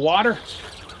go with the water.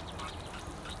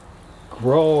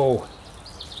 Grow.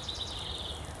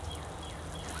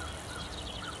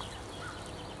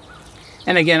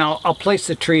 And again, I'll place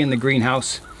the tree in the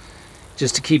greenhouse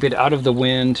just to keep it out of the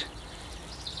wind,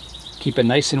 keep it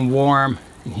nice and warm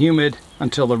and humid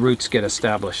until the roots get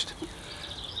established.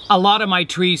 A lot of my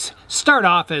trees start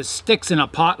off as sticks in a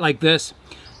pot like this,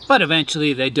 but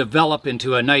eventually they develop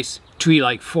into a nice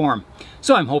tree-like form.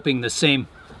 So I'm hoping the same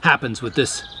happens with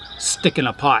this stick in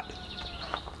a pot.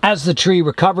 As the tree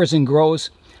recovers and grows,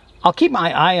 I'll keep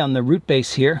my eye on the root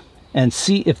base here and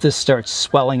see if this starts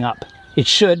swelling up. It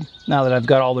should, now that I've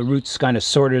got all the roots kind of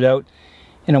sorted out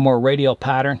in a more radial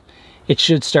pattern. It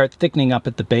should start thickening up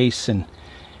at the base and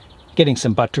getting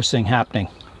some buttressing happening.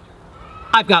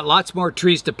 I've got lots more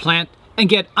trees to plant and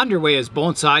get underway as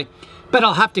bonsai, but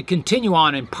I'll have to continue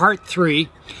on in part 3.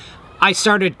 I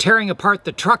started tearing apart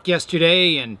the truck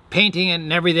yesterday and painting it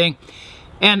and everything,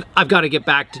 and I've got to get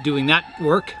back to doing that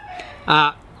work.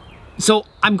 So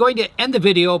I'm going to end the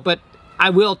video, but I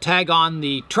will tag on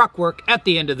the truck work at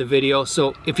the end of the video,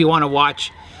 so if you want to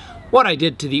watch what I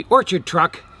did to the orchard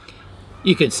truck,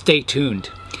 you can stay tuned.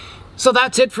 So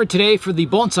that's it for today for the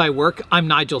bonsai work. I'm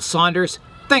Nigel Saunders.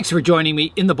 Thanks for joining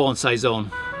me in the Bonsai Zone.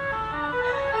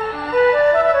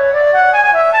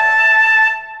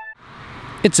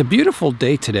 It's a beautiful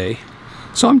day today.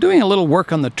 So I'm doing a little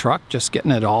work on the truck, just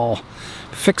getting it all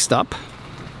fixed up.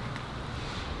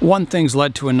 One thing's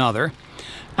led to another.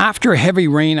 After a heavy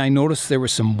rain, I noticed there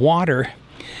was some water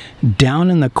down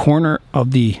in the corner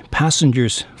of the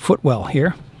passenger's footwell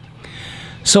here.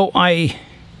 So I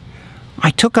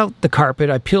took out the carpet,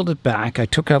 I peeled it back, I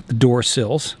took out the door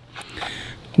sills,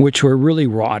 which were really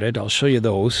rotted. I'll show you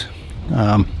those.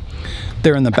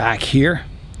 They're in the back here.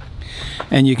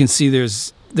 And you can see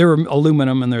they're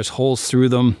aluminum and there's holes through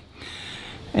them.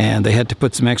 And they had to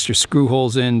put some extra screw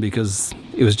holes in because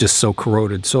it was just so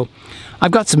corroded. So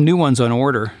I've got some new ones on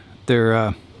order.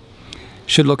 They're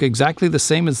should look exactly the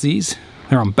same as these.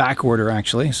 They're on back order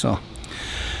actually. So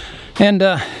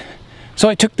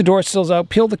I took the door sills out,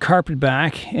 peeled the carpet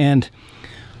back, and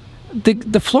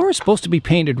the floor is supposed to be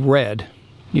painted red.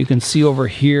 You can see over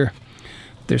here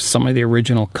there's some of the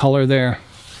original color there,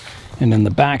 and in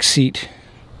the back seat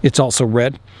it's also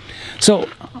red. So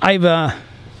I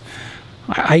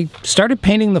started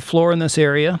painting the floor in this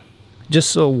area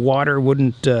just so water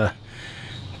wouldn't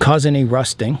cause any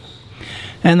rusting.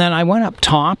 And then I went up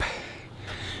top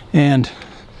and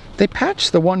they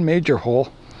patched the one major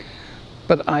hole,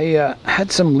 but I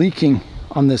had some leaking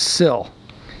on this sill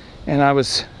and I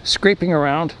was scraping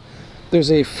around.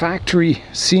 There's a factory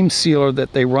seam sealer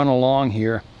that they run along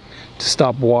here to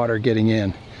stop water getting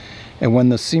in. And when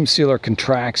the seam sealer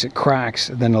contracts, it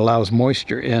cracks, then allows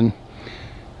moisture in,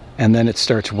 and then it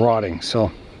starts rotting.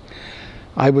 So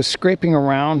I was scraping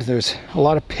around. There's a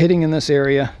lot of pitting in this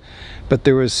area, but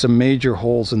there was some major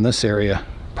holes in this area,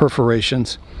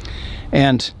 perforations.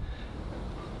 And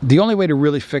the only way to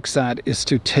really fix that is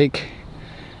to take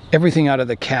everything out of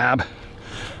the cab,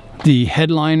 the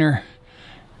headliner,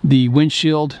 the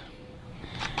windshield,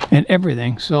 and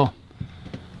everything. So,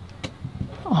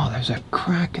 oh, there's a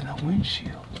crack in the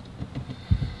windshield.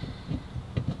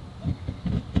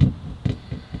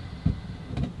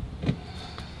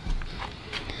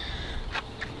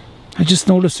 I just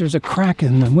noticed there's a crack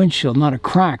in the windshield. Not a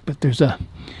crack, but there's a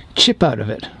chip out of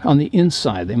it on the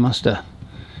inside. They must have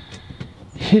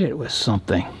hit it with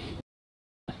something.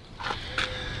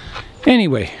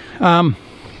 Anyway,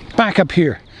 back up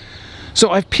here.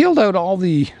 So I've peeled out all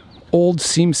the old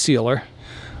seam sealer.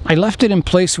 I left it in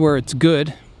place where it's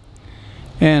good,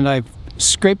 and I've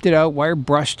scraped it out, wire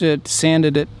brushed it,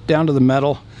 sanded it down to the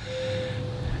metal,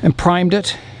 and primed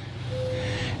it.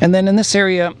 And then in this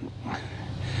area,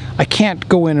 I can't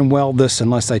go in and weld this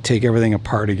unless I take everything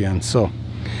apart again. So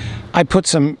I put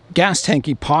some gas tank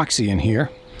epoxy in here.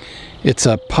 It's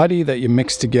a putty that you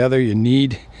mix together, you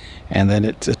knead, and then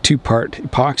it's a two-part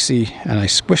epoxy, and I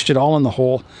squished it all in the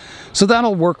hole. So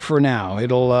that'll work for now.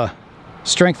 It'll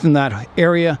strengthen that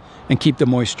area and keep the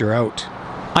moisture out.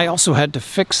 I also had to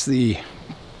fix the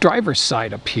driver's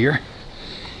side up here.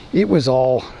 It was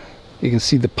all, you can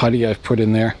see the putty I've put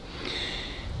in there.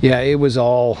 Yeah, it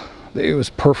was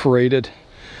perforated.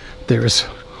 There's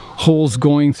holes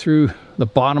going through the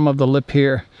bottom of the lip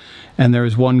here, and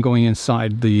there's one going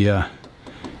inside the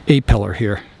A-pillar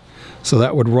here. So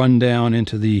that would run down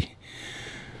into the,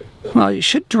 well, it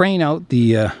should drain out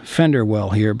the fender well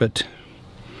here, but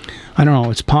I don't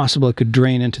know, it's possible it could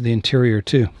drain into the interior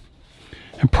too.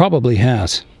 And probably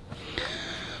has.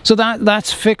 So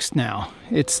that's fixed now.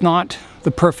 It's not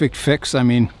the perfect fix. I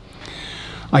mean,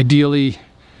 ideally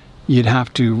you'd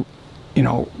have to, you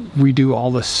know, redo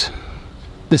all this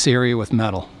area with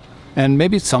metal. And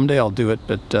maybe someday I'll do it,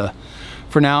 but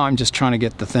for now I'm just trying to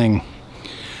get the thing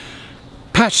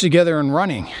patched together and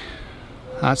running.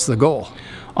 That's the goal.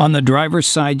 On the driver's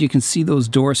side, you can see those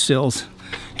door sills.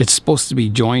 It's supposed to be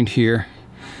joined here.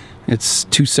 It's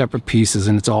two separate pieces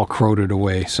and it's all corroded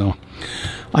away. So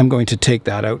I'm going to take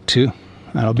that out too.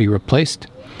 That'll be replaced.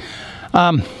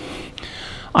 I'm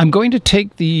going to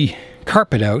take the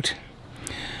carpet out.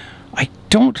 I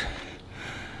don't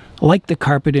like the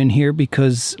carpet in here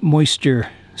because moisture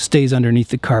stays underneath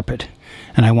the carpet,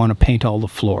 and I want to paint all the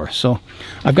floor. So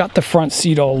I've got the front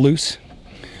seat all loose,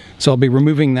 so I'll be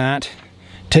removing that,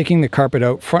 taking the carpet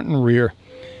out front and rear,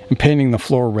 and painting the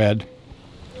floor red.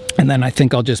 And then I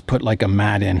think I'll just put like a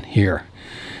mat in here,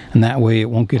 and that way it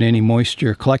won't get any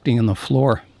moisture collecting in the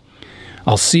floor.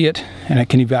 I'll see it and it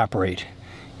can evaporate.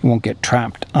 It won't get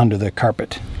trapped under the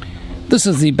carpet. This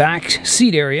is the back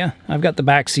seat area. I've got the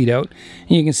back seat out,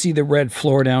 and you can see the red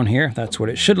floor down here. That's what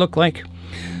it should look like.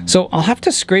 So I'll have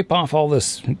to scrape off all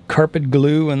this carpet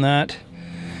glue and that,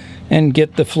 and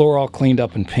get the floor all cleaned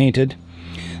up and painted.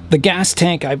 The gas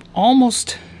tank, I've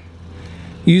almost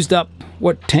used up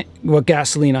what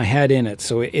gasoline I had in it,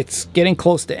 so it's getting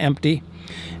close to empty.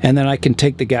 And then I can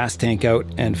take the gas tank out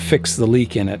and fix the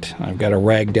leak in it. I've got a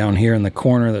rag down here in the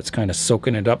corner that's kind of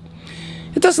soaking it up.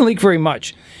 It doesn't leak very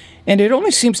much, and it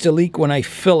only seems to leak when I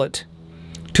fill it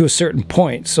to a certain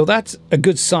point, so that's a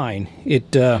good sign.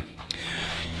 It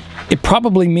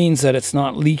probably means that it's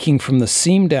not leaking from the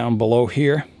seam down below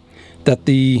here, that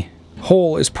the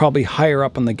hole is probably higher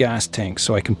up in the gas tank,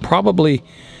 so I can probably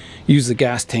use the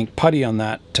gas tank putty on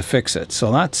that to fix it.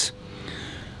 So that's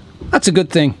a good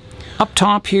thing. Up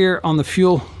top here on the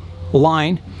fuel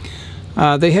line,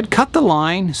 they had cut the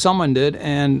line, someone did,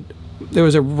 and there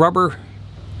was a rubber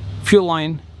fuel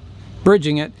line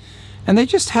bridging it, and they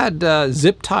just had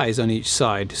zip ties on each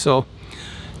side, so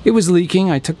it was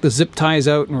leaking. I took the zip ties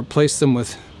out and replaced them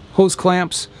with hose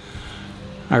clamps.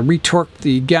 I retorqued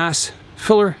the gas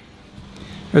filler,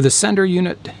 or the sender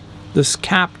unit, this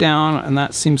cap down, and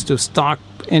that seems to have stopped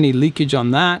any leakage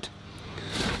on that.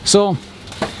 So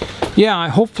yeah,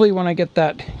 hopefully when I get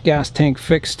that gas tank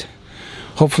fixed,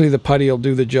 hopefully the putty will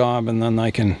do the job, and then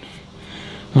I can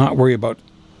not worry about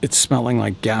it smelling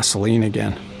like gasoline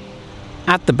again.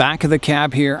 At the back of the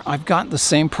cab here, I've got the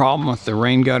same problem with the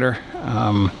rain gutter.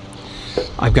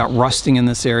 I've got rusting in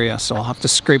this area, so I'll have to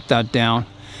scrape that down.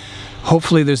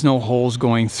 Hopefully there's no holes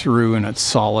going through and it's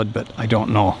solid, but I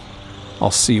don't know.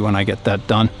 I'll see when I get that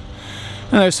done.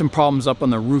 And there's some problems up on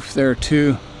the roof there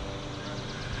too.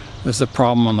 There's a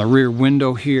problem on the rear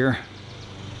window here.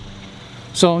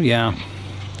 So yeah,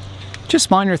 just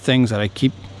minor things that I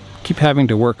keep having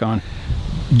to work on.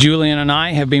 Julian and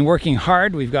I have been working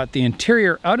hard. We've got the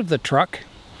interior out of the truck.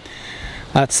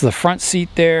 That's the front seat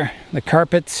there, the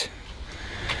carpets.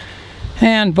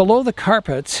 And below the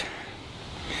carpets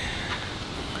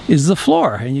is the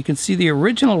floor. And you can see the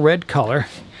original red color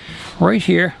right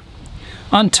here,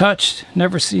 untouched,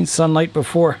 never seen sunlight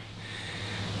before.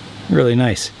 Really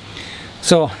nice.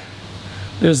 So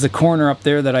there's the corner up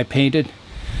there that I painted.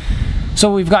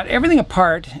 So we've got everything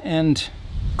apart and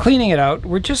cleaning it out.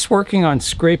 We're just working on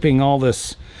scraping all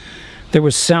this. There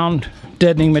was sound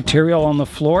deadening material on the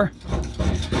floor,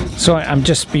 so I'm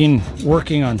just been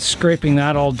working on scraping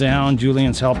that all down.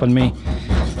 Julian's helping me,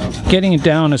 getting it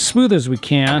down as smooth as we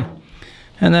can,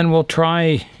 and then we'll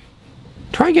try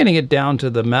getting it down to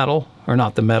the metal, or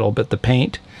not the metal, but the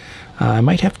paint. I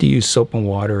might have to use soap and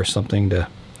water or something to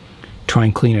try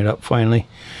and clean it up finally.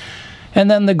 And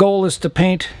then the goal is to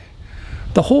paint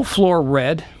the whole floor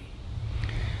red,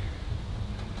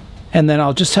 and then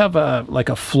I'll just have like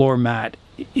a floor mat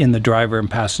in the driver and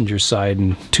passenger side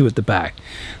and two at the back.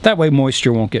 That way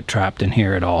moisture won't get trapped in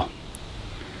here at all.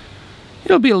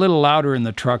 It'll be a little louder in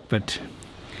the truck, but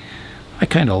I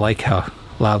kind of like how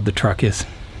loud the truck is.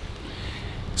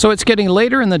 So it's getting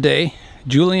later in the day.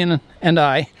 Julian and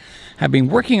I have been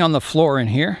working on the floor in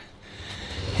here,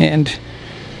 and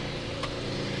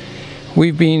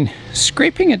we've been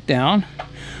scraping it down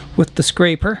with the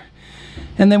scraper,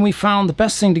 and then we found the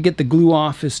best thing to get the glue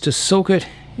off is to soak it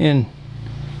in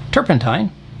turpentine,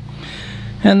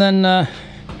 and then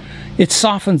it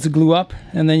softens the glue up,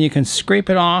 and then you can scrape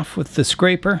it off with the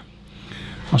scraper.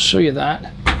 I'll show you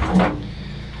that.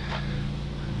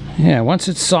 Yeah, once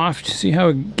it's soft, see how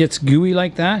it gets gooey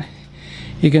like that?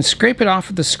 You can scrape it off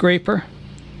with the scraper,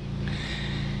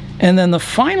 and then the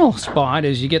final spot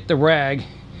is you get the rag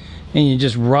and you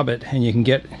just rub it, and you can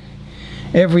get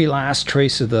every last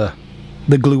trace of the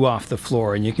glue off the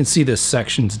floor. And you can see this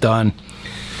section's done,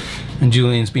 and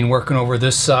Julian's been working over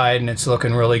this side and it's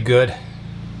looking really good.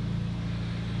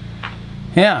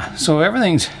 Yeah, so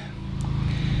everything's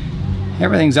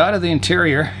out of the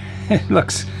interior.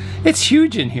 It's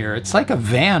huge in here. It's like a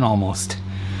van almost.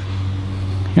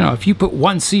 You know, if you put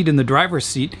one seat in the driver's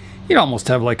seat, you'd almost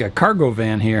have like a cargo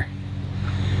van here.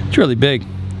 It's really big.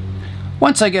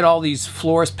 Once I get all these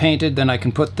floors painted, then I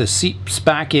can put the seats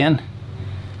back in.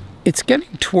 It's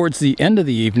getting towards the end of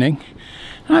the evening,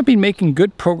 and I've been making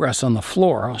good progress on the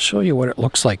floor. I'll show you what it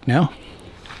looks like now.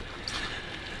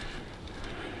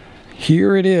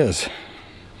 Here it is.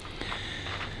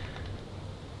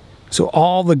 So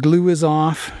all the glue is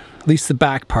off, at least the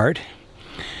back part.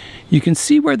 You can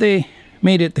see where they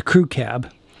made it the crew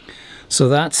cab. So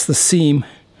that's the seam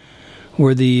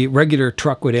where the regular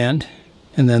truck would end.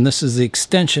 And then this is the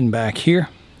extension back here.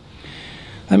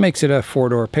 That makes it a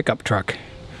four-door pickup truck.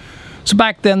 So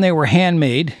back then they were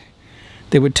handmade.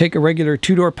 They would take a regular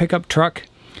two-door pickup truck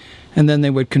and then they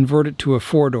would convert it to a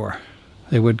four-door.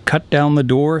 They would cut down the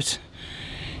doors.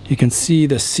 You can see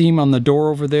the seam on the door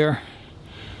over there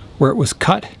where it was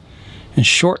cut and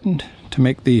shortened to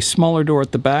make the smaller door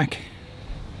at the back.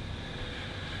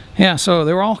 Yeah, so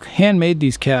they were all handmade,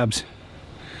 these cabs.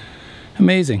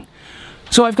 Amazing.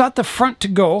 So I've got the front to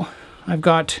go. I've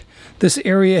got this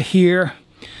area here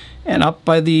and up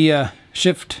by the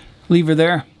shift lever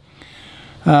there.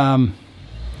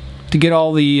 to get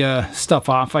all the stuff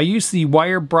off. I use the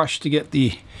wire brush to get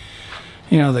the,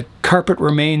 you know, the carpet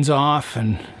remains off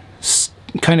and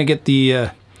kind of get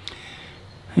the,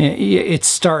 it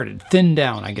started, thinned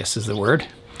down, I guess is the word.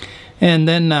 And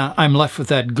then I'm left with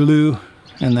that glue,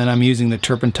 and then I'm using the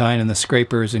turpentine and the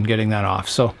scrapers and getting that off.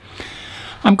 So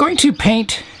I'm going to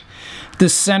paint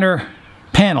this center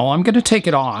panel. I'm going to take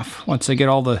it off once I get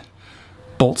all the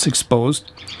bolts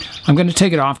exposed. I'm going to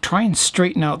take it off, try and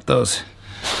straighten out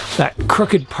that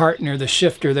crooked part near the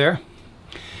shifter there.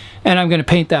 And I'm going to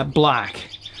paint that black.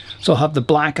 So I'll have the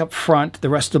black up front, the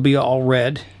rest will be all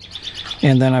red.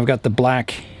 And then I've got the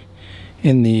black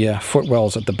in the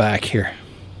footwells at the back here.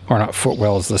 Or not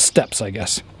footwells, the steps, I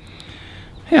guess.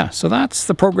 Yeah, so that's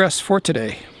the progress for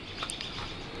today.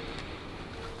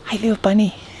 Hi, little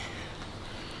bunny.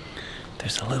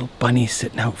 There's a little bunny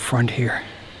sitting out front here.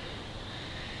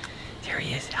 There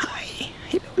he is. Hi.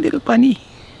 Hello, little bunny.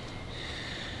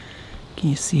 Can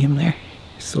you see him there?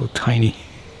 He's so tiny.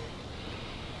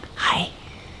 Hi.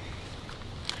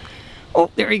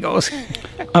 Oh, there he goes.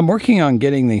 I'm working on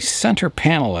getting the center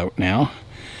panel out now.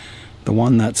 The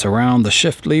one that's around the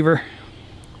shift lever.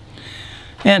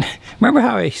 And remember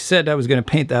how I said I was going to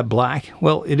paint that black?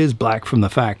 Well, it is black from the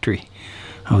factory.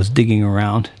 I was digging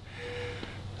around.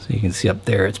 So you can see up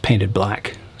there it's painted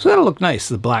black. So that'll look nice,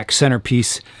 the black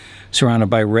centerpiece surrounded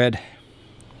by red.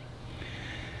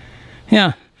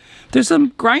 Yeah, there's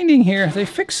some grinding here. They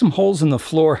fixed some holes in the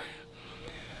floor.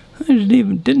 They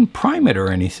didn't prime it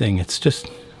or anything. It's just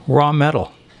raw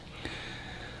metal.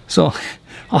 So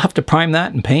I'll have to prime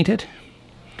that and paint it.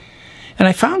 And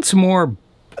I found some more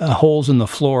holes in the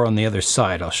floor on the other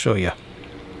side. I'll show you.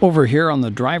 Over here on the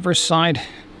driver's side,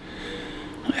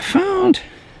 I found,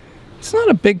 it's not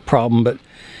a big problem, but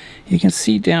you can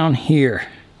see down here,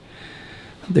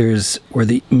 there's where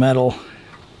the metal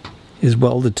is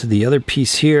welded to the other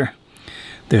piece here.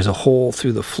 There's a hole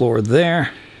through the floor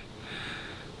there.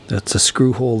 That's a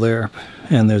screw hole there.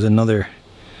 And there's another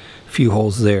few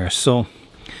holes there. So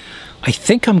I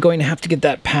think I'm going to have to get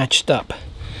that patched up.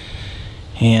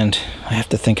 And I have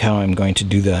to think how I'm going to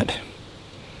do that.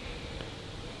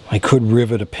 I could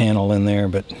rivet a panel in there,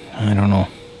 but I don't know.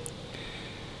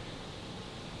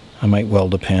 I might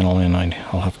weld a panel in.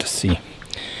 I'll have to see.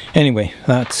 Anyway,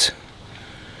 that's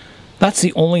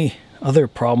the only other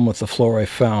problem with the floor I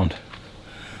found.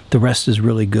 The rest is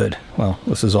really good. Well,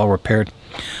 this is all repaired.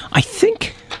 I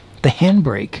think the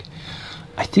handbrake,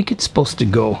 I think it's supposed to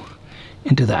go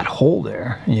into that hole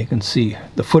there. And you can see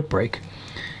the foot brake.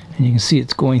 And you can see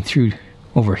it's going through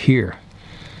over here.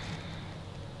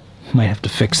 Might have to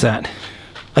fix that.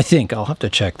 I think I'll have to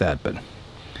check that, but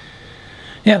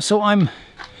yeah, so I'm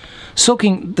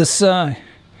soaking this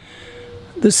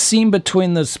this seam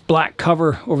between this black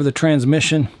cover over the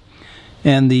transmission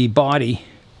and the body.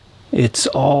 It's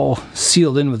all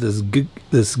sealed in with this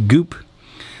goop,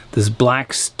 this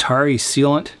black tarry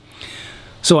sealant.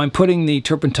 So I'm putting the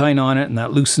turpentine on it, and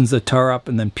that loosens the tar up,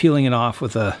 and then peeling it off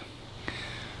with a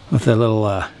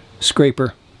little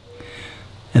scraper.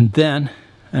 And then,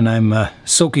 I'm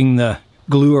soaking the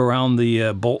glue around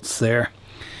the bolts there,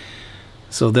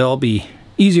 so they'll be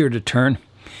easier to turn.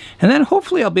 And then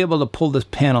hopefully I'll be able to pull this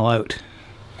panel out.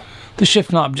 The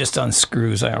shift knob just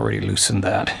unscrews. I already loosened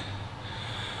that.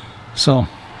 So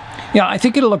yeah, I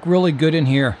think it'll look really good in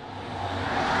here.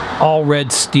 All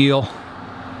red steel.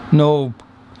 No,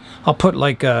 I'll put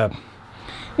like a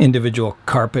individual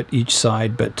carpet each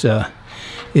side, but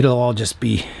it'll all just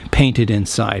be painted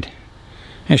inside.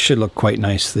 It should look quite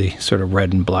nice, the sort of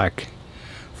red and black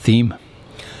theme.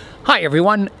 Hi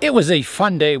everyone, it was a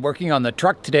fun day working on the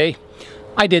truck today.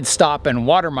 I did stop and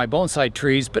water my bonsai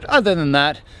trees, but other than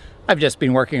that, I've just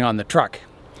been working on the truck.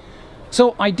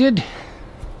 So I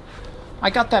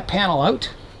got that panel out,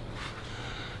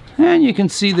 and you can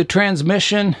see the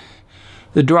transmission,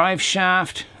 the drive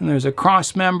shaft, and there's a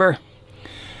cross member,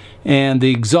 and the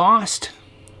exhaust.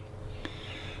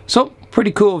 So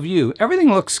pretty cool view. Everything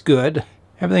looks good.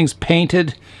 Everything's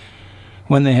painted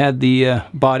when they had the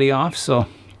body off, so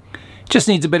it just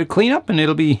needs a bit of cleanup and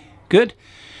it'll be good.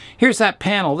 Here's that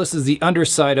panel. This is the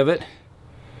underside of it,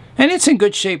 and it's in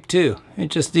good shape too. It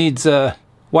just needs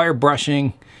wire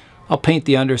brushing. I'll paint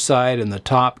the underside and the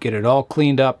top, get it all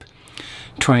cleaned up,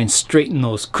 try and straighten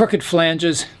those crooked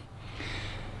flanges,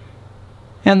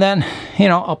 and then, you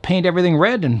know, I'll paint everything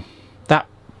red and that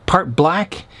part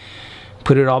black,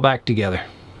 put it all back together.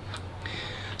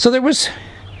 So there was,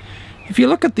 if you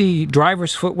look at the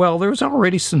driver's footwell, there was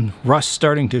already some rust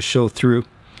starting to show through.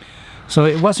 So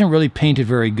it wasn't really painted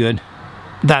very good.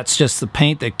 That's just the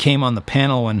paint that came on the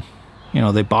panel when, you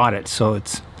know, they bought it. So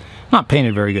it's not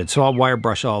painted very good. So I'll wire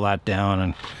brush all that down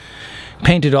and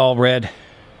paint it all red.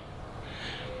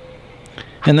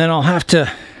 And then I'll have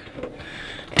to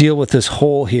deal with this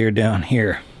hole here down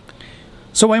here.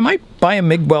 So I might buy a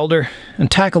MIG welder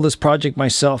and tackle this project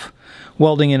myself,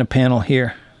 welding in a panel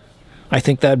here. I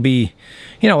think that'd be,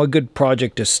 you know, a good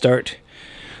project to start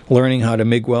learning how to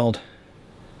MIG weld,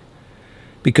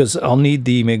 because I'll need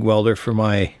the MIG welder for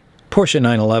my Porsche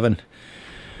 911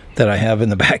 that I have in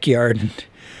the backyard, and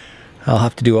I'll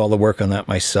have to do all the work on that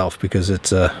myself because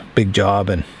it's a big job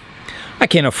and I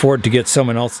can't afford to get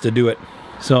someone else to do it.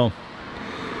 So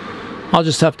I'll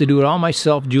just have to do it all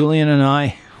myself. Julian and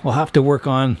I will have to work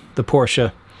on the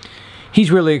Porsche.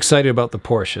 He's really excited about the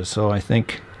Porsche, so I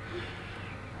think,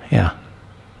 yeah,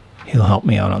 he'll help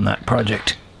me out on that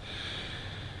project.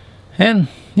 And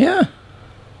yeah,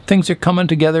 things are coming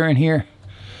together in here.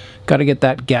 Got to get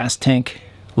that gas tank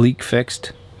leak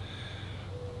fixed.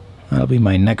 That'll be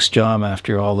my next job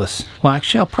after all this. Well,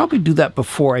 actually, I'll probably do that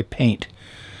before I paint.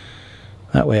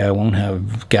 That way I won't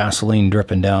have gasoline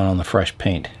dripping down on the fresh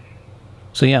paint.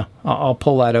 So yeah, I'll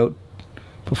pull that out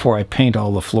before I paint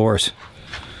all the floors.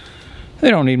 They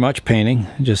don't need much painting,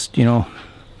 just, you know,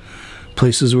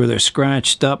 places where they're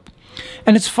scratched up.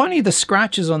 And it's funny, the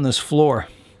scratches on this floor,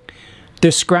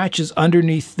 there's scratches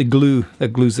underneath the glue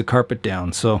that glues the carpet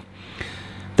down. So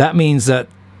that means that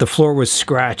the floor was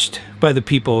scratched by the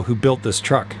people who built this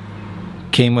truck.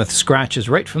 Came with scratches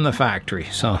right from the factory.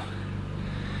 So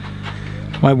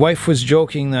my wife was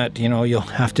joking that, you know, you'll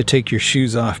have to take your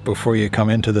shoes off before you come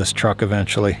into this truck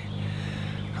eventually.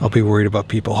 I'll be worried about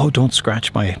people. Oh, don't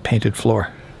scratch my painted floor.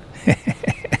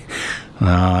 No,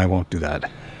 I won't do that.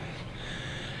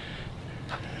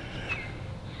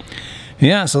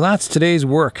 Yeah, so that's today's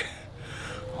work.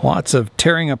 Lots of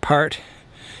tearing apart,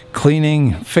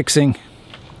 cleaning, fixing.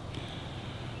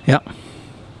 Yeah.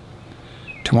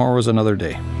 Tomorrow is another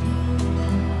day.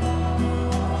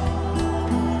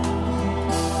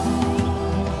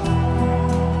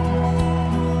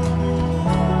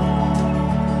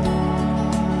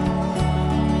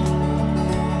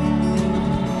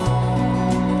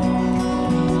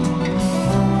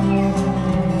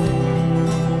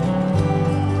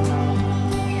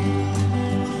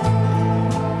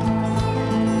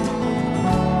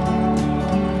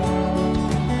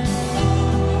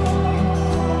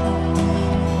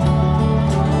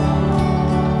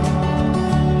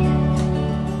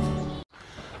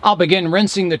 I'll begin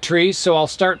rinsing the trees, so I'll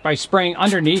start by spraying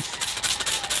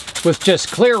underneath with just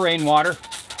clear rainwater.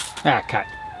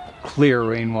 Clear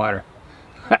rainwater.